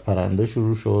ترس از پرنده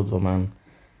شروع شد و من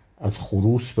از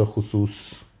خروس به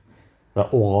خصوص و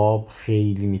عقاب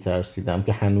خیلی میترسیدم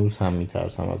که هنوز هم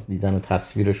میترسم، از دیدن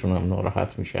تصویرشون هم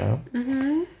ناراحت میشم.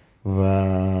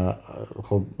 و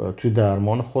خب توی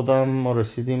درمان خودم ما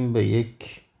رسیدیم به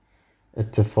یک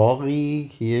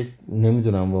اتفاقی که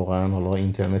نمیدونم واقعا، حالا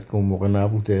اینترنت که اون موقع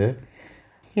نبوده،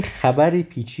 یه خبری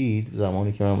پیچید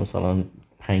زمانی که من مثلا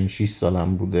 5-6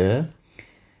 سالم بوده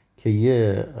که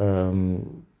یه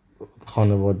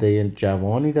خانواده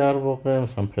جوانی در واقع،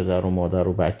 مثلا پدر و مادر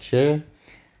و بچه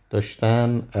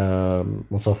داشتن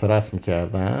مسافرت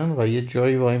میکردن و یه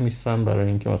جایی وای میستن برای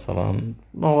اینکه مثلا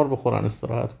نهار بخورن،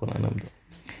 استراحت کنن، نمیدونم،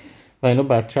 و اینا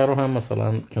بچه رو هم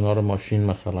مثلا کنار ماشین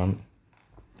مثلا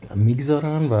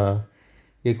میگذارن و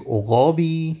یک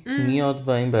عقابی میاد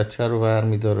و این بچه رو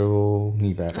برمیداره و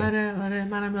میبره. آره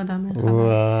منم یادمه.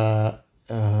 و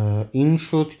این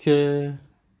شد که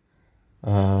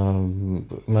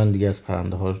من دیگه از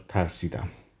پرنده ها ترسیدم.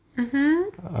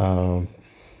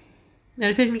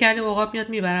 یعنی فکر میکردی عقاب میاد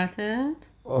میبرتت؟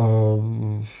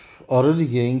 آره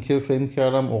دیگه، این که فکر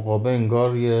میکردم عقابه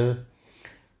انگار یه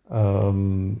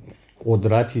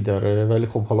قدرتی داره، ولی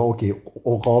خب حالا اوکی،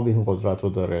 عقاب این قدرت رو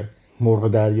داره، مرغ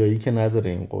دریایی که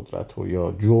نداره این قدرت رو،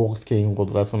 یا جغد که این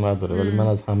قدرت رو نداره، ولی من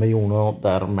از همه اونا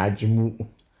در مجموع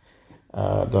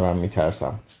دارم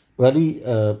میترسم. ولی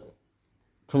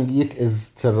چون یک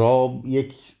اضطراب،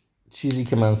 یک چیزی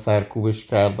که من سرکوبش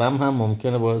کردم هم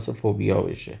ممکنه باعث فوبیا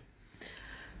بشه.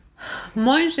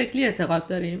 ما این شکلی اعتقاد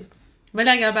داریم. ولی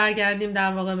اگر برگردیم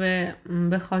در واقع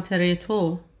به خاطره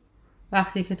تو،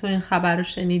 وقتی که تو این خبر رو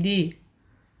شنیدی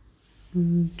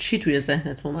چی توی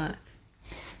ذهنت اومد؟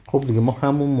 خب دیگه ما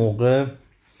همون موقع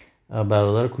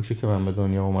برادر کوچیک من به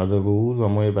دنیا اومده بود و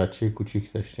ما یه بچه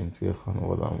کوچیک داشتیم توی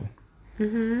خانواده‌مون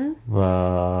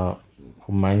و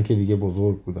خب من که دیگه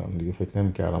بزرگ بودم دیگه، فکر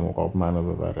نمی‌کردم عقاب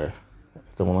منو ببره،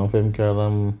 احتمالاً فکر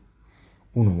می‌کردم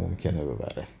اونو ممکنه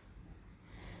ببره.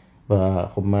 و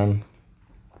خب من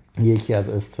یکی از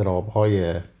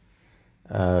اضطراب‌های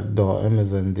دائم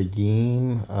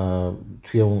زندگیم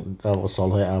توی اون در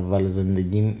سالهای اول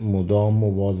زندگیم مدام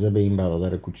مواظب این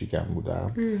برادر کوچیکم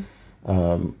بودم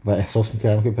و احساس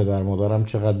میکردم که پدر مادرم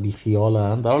چقدر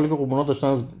بیخیالن، در حالی که خب اونا داشتن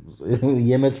از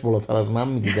 1 متر بالاتر از من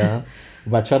میدیدن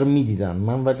بچه رو میدیدن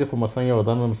من، ولی خب مثلا یه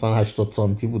آدم مثلا 80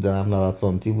 سانتی بودم، 90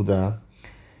 سانتی بودم،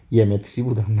 1 متری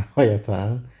بودم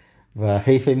نهایتاً، و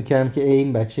هی فکر میکردم که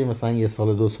این بچه مثلا 1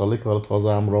 سال 2 ساله که حالا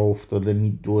تازه هم راه افتاده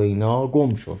میدو اینا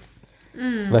گم شد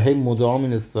و هی مدام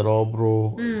این اضطراب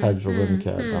رو تجربه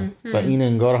میکردم و این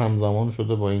انگار همزمان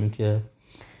شده با این که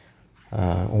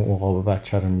اون عقاب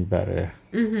بچه رو میبره.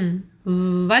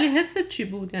 ولی حست چی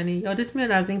بود؟ یعنی یادت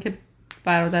میاد از این که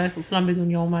برادرت اصلا به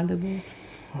دنیا اومده بود؟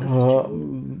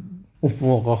 اون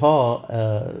موقع ها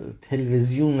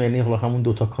تلویزیون، یعنی حالا همون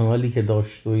 2 کانالی که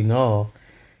داشت و اینا،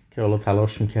 که حالا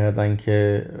تلاش میکردن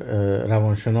که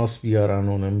روانشناس بیارن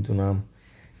و نمیدونم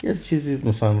یه چیزی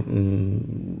مثلا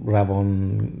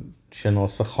روان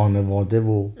شناس خانواده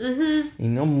و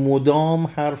اینا مدام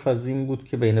حرف از این بود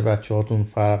که بین بچه هاتون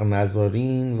فرق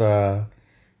نذارین و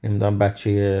نمیدونم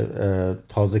بچه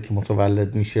تازه که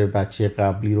متولد میشه بچه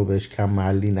قبلی رو بهش کم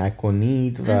محلی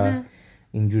نکنید و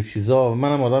اینجور چیزا.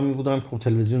 منم آدمی بودم که خب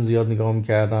تلویزیون زیاد نگاه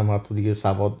میکردم، حتی دیگه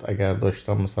سواد اگر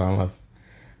داشتم مثلا از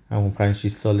همون 5-6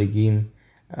 سالگیم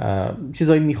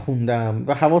چیزایی میخوندم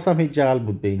و حواسم هیچ جلب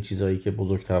بود به این چیزایی که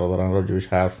بزرگترها دارن راجبش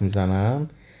حرف میزنن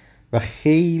و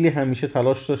خیلی همیشه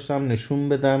تلاش داشتم نشون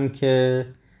بدم که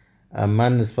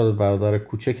من نسبت به برادر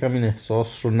کوچکم این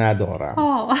احساس رو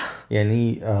ندارم.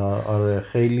 یعنی آره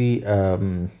خیلی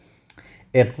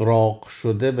اغراق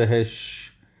شده بهش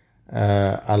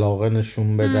علاقه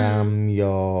نشون بدم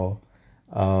یا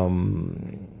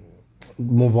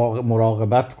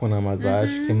مراقبت کنم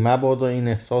ازش که مبادا این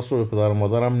احساس رو به پدر و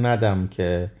مادرم ندم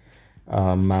که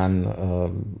من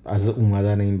از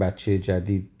اومدن این بچه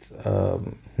جدید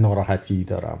ناراحتی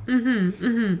دارم.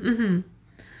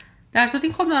 در صورتی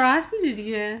که خب ناراحت بودی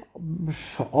دیگه.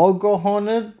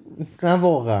 آگاهانه نه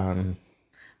واقعا.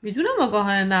 میدونم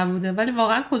آگاهانه نبوده، ولی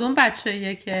واقعا کدوم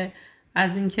بچه‌ایه که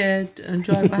از اینکه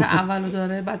جایگاه اولو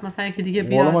داره بعد مثلا یکی دیگه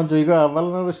بیاد؟ والا من جایگاه اول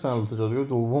نداشتم، البته جایگاه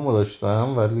دومو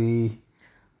داشتم، ولی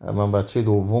من بچه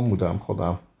دوم بودم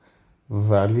خودم.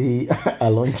 ولی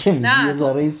الان که میگی یه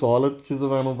ذره این سوالت چیز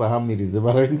منو به هم میریزه،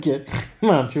 برای اینکه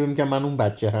من همچه بیم که من اون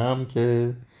بچه هم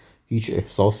که هیچ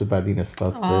احساس بدی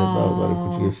نسبت به برادر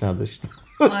کوچیکش نداشتم.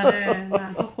 آره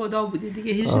نه تو خدا بودی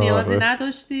دیگه، هیچ نیازی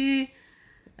نداشتی،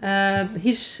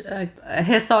 هیچ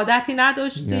حسادتی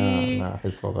نداشتی. نه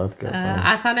حسادت که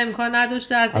اصلا امکان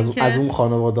نداشته از اینکه از اون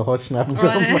خانواده هاش نبودم.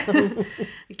 آره.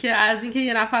 که از اینکه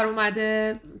یه نفر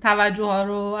اومده توجه ها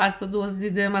رو از تو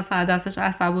دزدیده مثلا دستش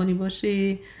عصبانی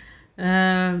باشی.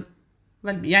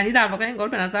 یعنی در واقع انگار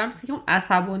به نظرم میاد که اون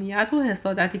عصبانیت و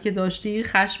حسادتی که داشتی،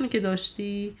 خشمی که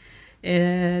داشتی،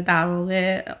 در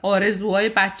واقع آرزوهای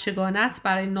بچگانت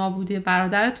برای نابودی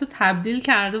برادرت تو تبدیل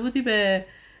کرده بودی به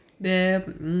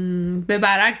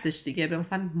برعکسش دیگه، به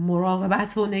مثلا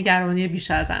مراقبت و نگرانی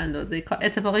بیش از اندازه.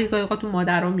 اتفاقی که گاهی اوقات تو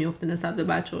مادرها میفته نسبت به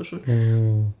بچه‌هاشون.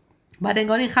 بعد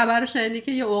انگار این خبر رو شنیدی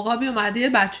که یه عقابی اومده یه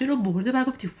بچه‌ای رو برده، بعد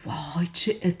گفتی وای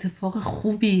چه اتفاق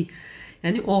خوبی،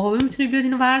 یعنی عقابی میتونه بیاد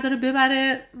اینو برداره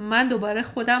ببره، من دوباره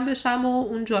خودم بشم و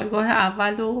اون جایگاه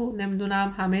اول و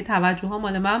نمیدونم همه توجه ها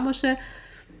مال من باشه.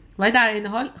 ولی در این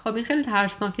حال خب این خیلی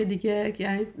ترسناکه دیگه،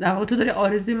 یعنی در واقع تو داری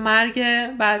آرزوی مرگ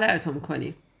برادرتو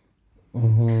میکنی.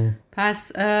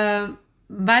 پس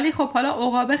ولی خب حالا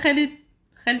عقابه خیلی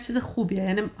خیلی چیز خوبیه،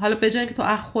 یعنی حالا به جای اینکه تو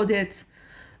از خودت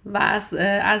و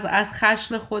از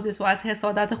خشم خودت و از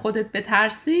حسادت خودت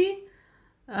بترسی،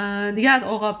 دیگه از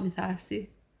عقاب میترسی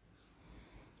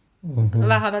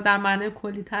و حالا در معنی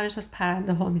کلی ترش از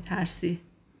پرنده ها میترسی.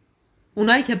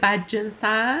 اونایی که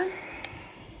بدجنسن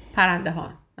پرنده ها،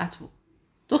 نه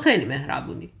تو خیلی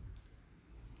مهربونی.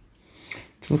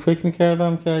 چون فکر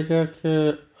میکردم که اگر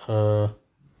که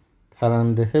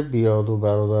پرنده بیاد و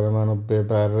برادر منو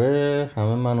ببره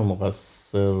همه منو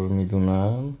مقصر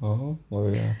میدونن.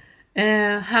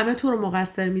 همه تو رو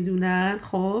مقصر میدونن.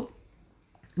 خب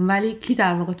ولی کی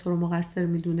در واقع تو رو مقصر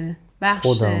میدونه؟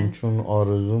 خودم، چون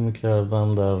آرزو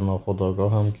میکردم در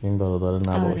ناخودآگاه هم که این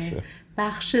برادر نباشه. آره.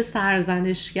 بخش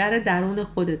سرزنشگر درون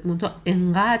خودت منتها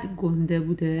انقدر گنده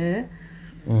بوده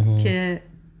که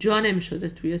جا نمیشده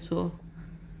توی تو،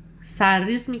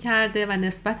 سرریز میکرده و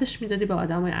نسبتش میدادی به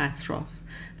آدمای اطراف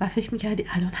و فکر میکردی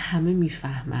الان همه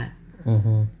میفهمن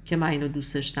که من اینو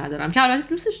دوستش ندارم، که البته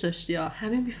دوستش داشتی ها.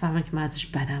 همه میفهمن که من ازش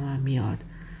بدمم میاد،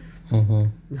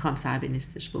 میخوام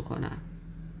سربینیستش بکنم.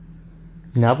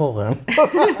 نه واقعا.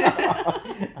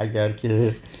 اگر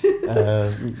که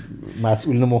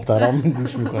مسئولین محترم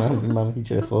گوش میکنم من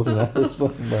هیچ احساسی نداشتم.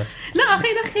 نه آخه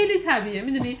اینا خیلی طبیعیه،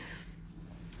 میدونی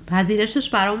پذیرشش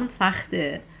برامون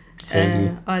سخته.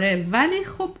 آره ولی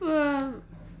خب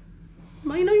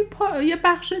ما اینا یه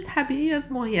بخش طبیعی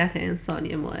از ماهیت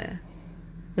انسانی ماه.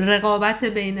 رقابت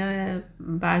بین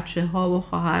بچه ها و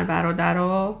خواهر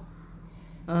برادرها،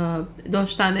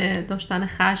 داشتن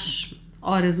خشم،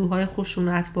 آرزوهای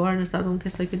خشونتبار نسبت به اون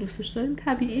کسایی که دوستش داریم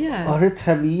طبیعیه. آره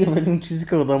طبیعیه، ولی اون چیزی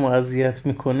که آدمو اذیت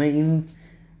میکنه این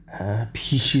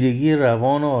پیچیدگی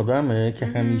روان آدمه که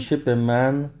همیشه به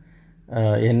من،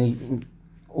 یعنی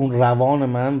اون روان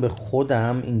من به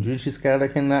خودم اینجوری چیز کرده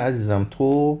که نه عزیزم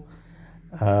تو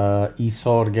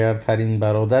ایثارگرترین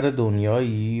برادر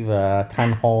دنیایی و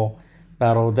تنها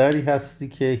برادری هستی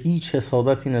که هیچ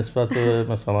حسادتی نسبت به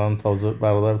مثلا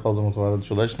برادر تازه متولد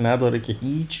شدهش نداره که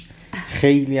هیچ،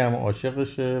 خیلی هم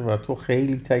عاشقشه و تو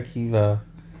خیلی تکی و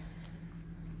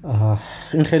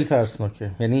این خیلی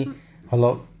ترسناکه. یعنی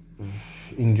حالا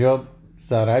اینجا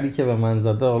ضرری که به من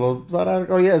زده، حالا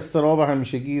ضرر یه اضطراب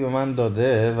همیشگی به من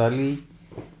داده، ولی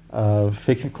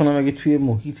فکر میکنم اگه توی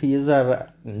محیط یه ذره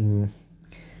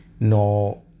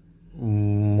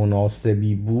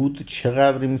نامناسبی بود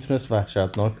چقدری میتونست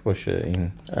وحشتناک باشه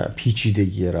این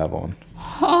پیچیدگی روان.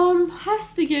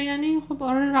 هست دیگه، یعنی خب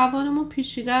آره روانمون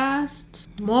پیچیده است،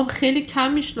 ما خیلی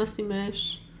کم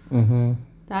میشناسیمش.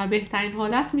 در بهترین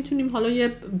حالت میتونیم حالا یه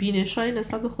بینشای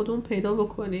نسبت به خودمون پیدا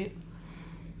بکنیم،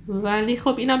 ولی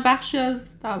خب اینم بخشی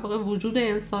از در واقع وجود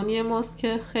انسانی ماست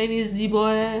که خیلی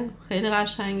زیباه، خیلی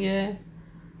قشنگه،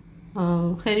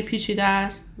 خیلی پیچیده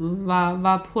است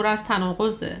و پر از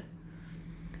تناقضه.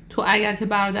 تو اگر که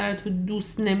برادرتو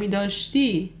دوست نمی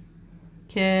داشتی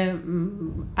که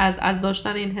از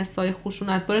داشتن این حسای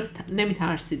خشونت باره نمی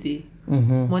ترسیدی.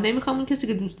 ما نمیخوام اون کسی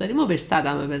که دوست داریم ما بهش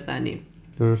صدمه بزنیم.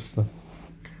 درسته.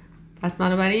 پس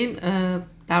بنابراین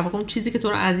در واقع اون چیزی که تو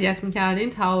رو اذیت میکرده این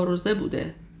تعارضه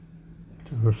بوده.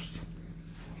 درست.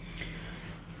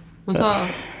 منتها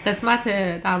قسمت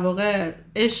در واقع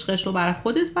عشقش رو برای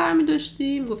خودت برمی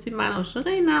داشتی، میگفتی من عاشق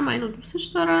اینم، من اینو دوستش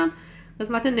دارم.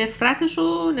 قسمت نفرتش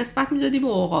رو نسبت میدادی به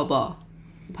عقابا،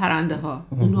 پرنده ها.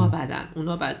 اونا بدن،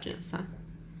 اونا بدجنسن.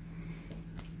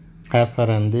 هر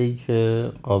پرنده‌ای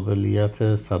که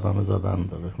قابلیت صدمه زدن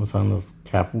داره، مثلا از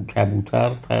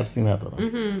کبوتر ترسی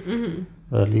ندارم،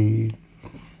 ولی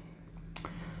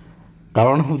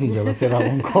قرار نبود این جلسه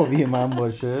روانکاوی من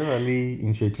باشه، ولی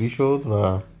این شکلی شد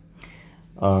و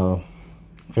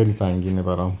خیلی سنگینه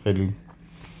برام، خیلی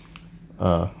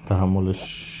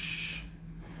تحملش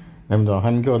نمیدونم.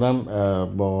 همین که آدم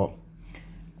با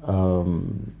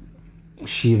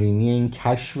شیرینی این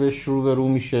کشفش روبرو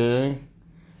میشه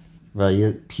و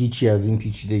یه پیچی از این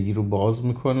پیچیدگی رو باز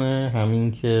میکنه،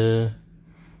 همین که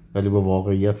ولی با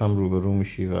واقعیت هم روبرو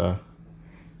میشی و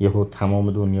یهو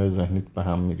تمام دنیای ذهنیت به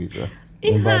هم میریزه.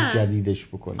 این باید جدیدش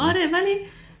بکنی. آره،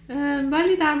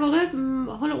 ولی در واقع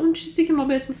حالا اون چیزی که ما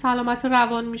به اسم سلامت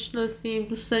روان میشناسیم،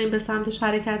 دوست داریم به سمتش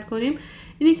حرکت کنیم،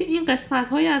 اینه که این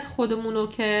قسمت‌های از خودمونو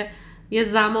که یه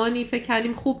زمانی فکر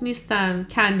کردیم خوب نیستن،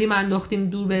 کندیم انداختیم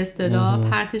دور، به اصطلاح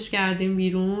پرتش کردیم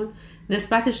بیرون،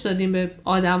 نسبتش دادیم به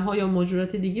آدم‌ها یا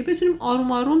موجودات دیگه، بتونیم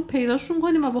آروم آروم پیداشون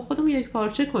کنیم و با خودمون یک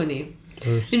پارچه کنیم.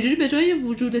 اینجوری به جای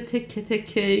وجود تکه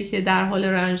تکه‌ای که در حال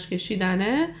رنج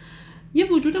کشیدنه،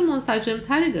 یه وجود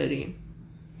منسجم‌تری داریم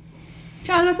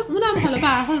که البته اونم حالا به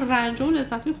هر حال رنج و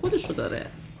لذت خودشو داره.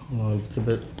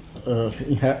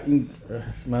 این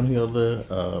من یاد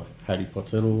هری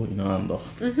پاتر رو اینا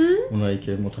انداخت. اونایی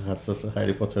که متخصص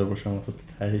هری پاتر باشن و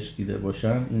تهش دیده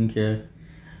باشن، این که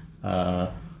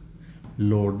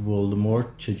لورد ولدمورت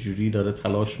چجوری داره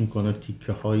تلاش میکنه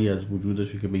تیکه هایی از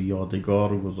وجودشو که به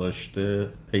یادگار گذاشته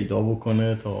پیدا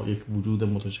بکنه تا یک وجود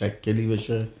متشکلی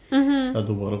بشه و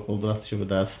دوباره قدرتشو به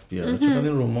دست بیاره. چون این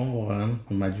رمان واقعا،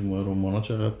 مجموعه رمان‌ها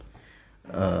چقدر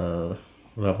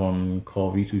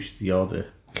روانکاوی توش زیاده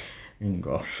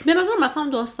انگار. به نظر مثلا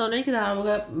داستانایی که در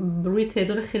واقع روی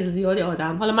تعداد خیلی زیادی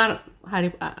آدم، حالا من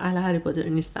اهل هری پاتر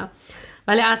نیستم،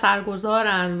 ولی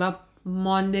اثرگذارن و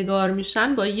ماندگار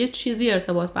میشن، با یه چیزی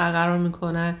ارتباط برقرار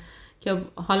میکنن که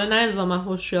حالا نه الزاما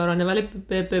هوشیارانه، ولی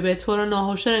به طور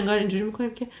ناهوشیار انگار اینجوری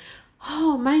میکنن که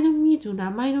من اینو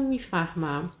میدونم، من اینو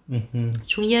میفهمم.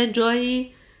 چون یه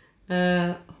جایی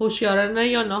هوشیارانه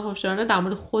یا ناهوشیارانه در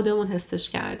مورد خودمون حسش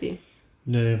کردیم.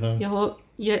 دقیقاً.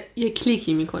 یه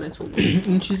کلیکی میکنه تو.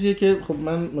 این چیزیه که خب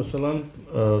من مثلا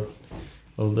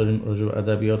داریم راجع به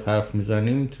ادبیات حرف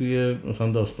میزنیم، توی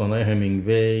مثلا داستانای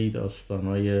همینگوی،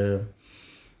 داستانای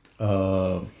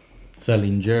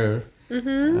سالینجر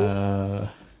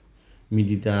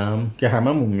میدیدم که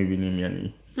هممون میبینیم.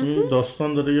 یعنی این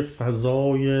داستان داره یه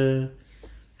فضای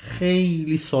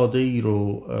خیلی ساده ای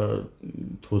رو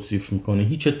توصیف میکنه،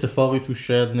 هیچ اتفاقی توش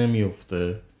شاید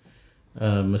نمیفته،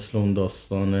 مثل اون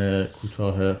داستان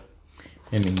کوتاه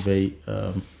همینگوی،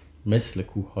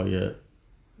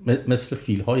 مثل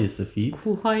فیل‌های سفید،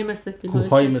 کوه‌های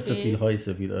مثل فیل‌های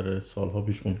سفید داره سالها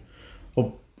پیش خون.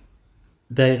 خب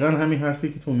دقیقاً همین حرفی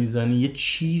که تو میزنی یه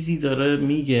چیزی داره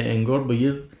میگه، انگار با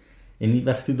یعنی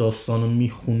وقتی داستانو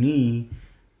میخونی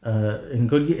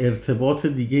انگار یه ارتباط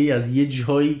دیگه ای از یه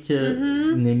جایی که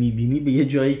نمیبینی به یه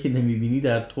جایی که نمیبینی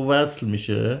در تو وصل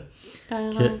میشه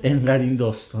که انقدر این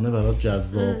داستانه برات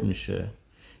جذاب میشه،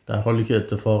 در حالی که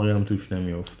اتفاقی هم توش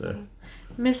نمیفته.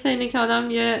 مثل اینه که آدم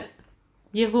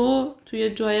یهو توی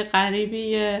جای غریبی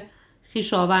یه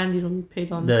خویشاوندی رو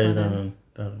پیدا میکنه. دقیقاً.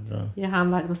 یه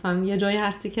هموطن، مثلا یه جایی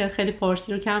هستی که خیلی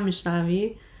فارسی رو کم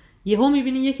میشنوی، یهو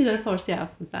میبینی یکی داره فارسی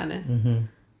حرف میزنه.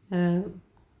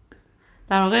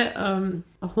 در واقع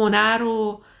هنر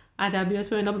و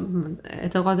ادبیات و اینا،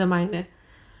 اعتقاد من اینه،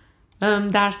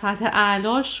 در سطح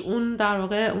اعلاش اون در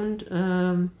واقع اون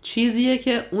چیزیه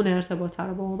که اون ارتباط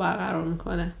رو با ما برقرار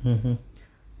میکنه.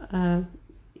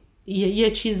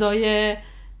 یه چیزای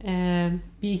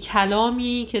بی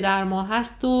کلامی که در ما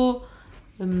هست و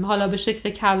حالا به شکل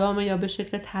کلامه یا به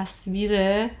شکل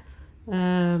تصویره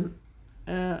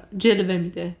جلوه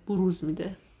میده، بروز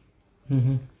میده.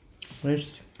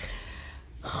 مرسی.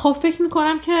 خب فکر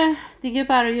میکنم که دیگه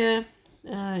برای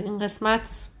این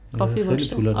قسمت کافی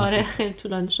باشه. آره خیلی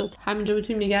طولانی شد. همینجا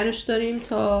میتونیم نگرش داریم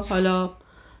تا حالا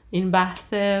این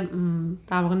بحث در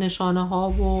واقع نشانه ها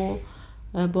و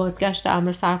بازگشت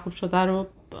امر سرکوب شده رو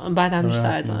بعدم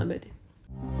بیشتر ادامه بدیم.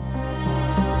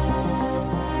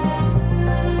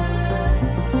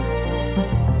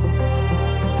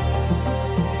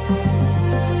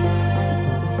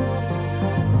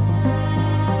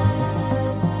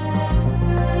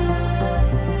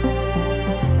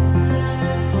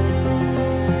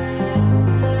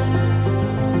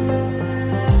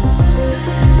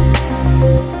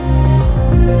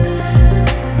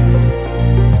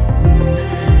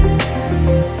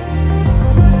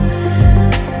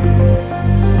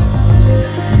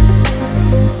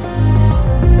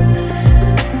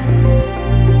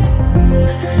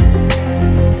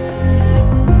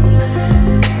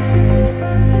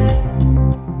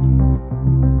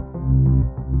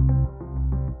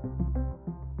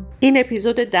 این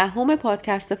اپیزود 10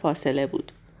 پادکست فاصله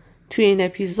بود. توی این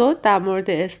اپیزود در مورد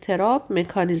اضطراب،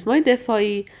 مکانیزم‌های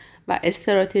دفاعی و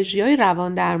استراتژی‌های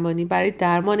روان درمانی برای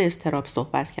درمان اضطراب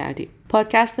صحبت کردیم.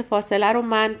 پادکست فاصله رو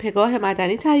من پگاه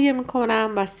مدنی تهیه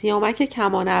می‌کنم و سیامک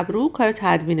کمان ابرو کار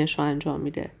تدوینش رو انجام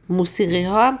میده.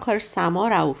 موسیقی‌ها هم کار سما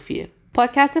رؤوفیه.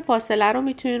 پادکست فاصله رو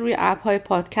میتونین روی اپ‌های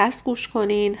پادکست گوش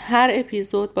کنین. هر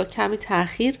اپیزود با کمی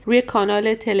تأخیر روی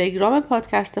کانال تلگرام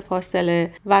پادکست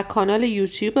فاصله و کانال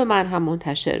یوتیوب من هم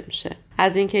منتشر میشه.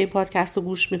 از اینکه این پادکست رو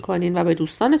گوش میکنین و به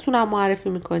دوستانتون هم معرفی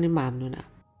میکنین ممنونم.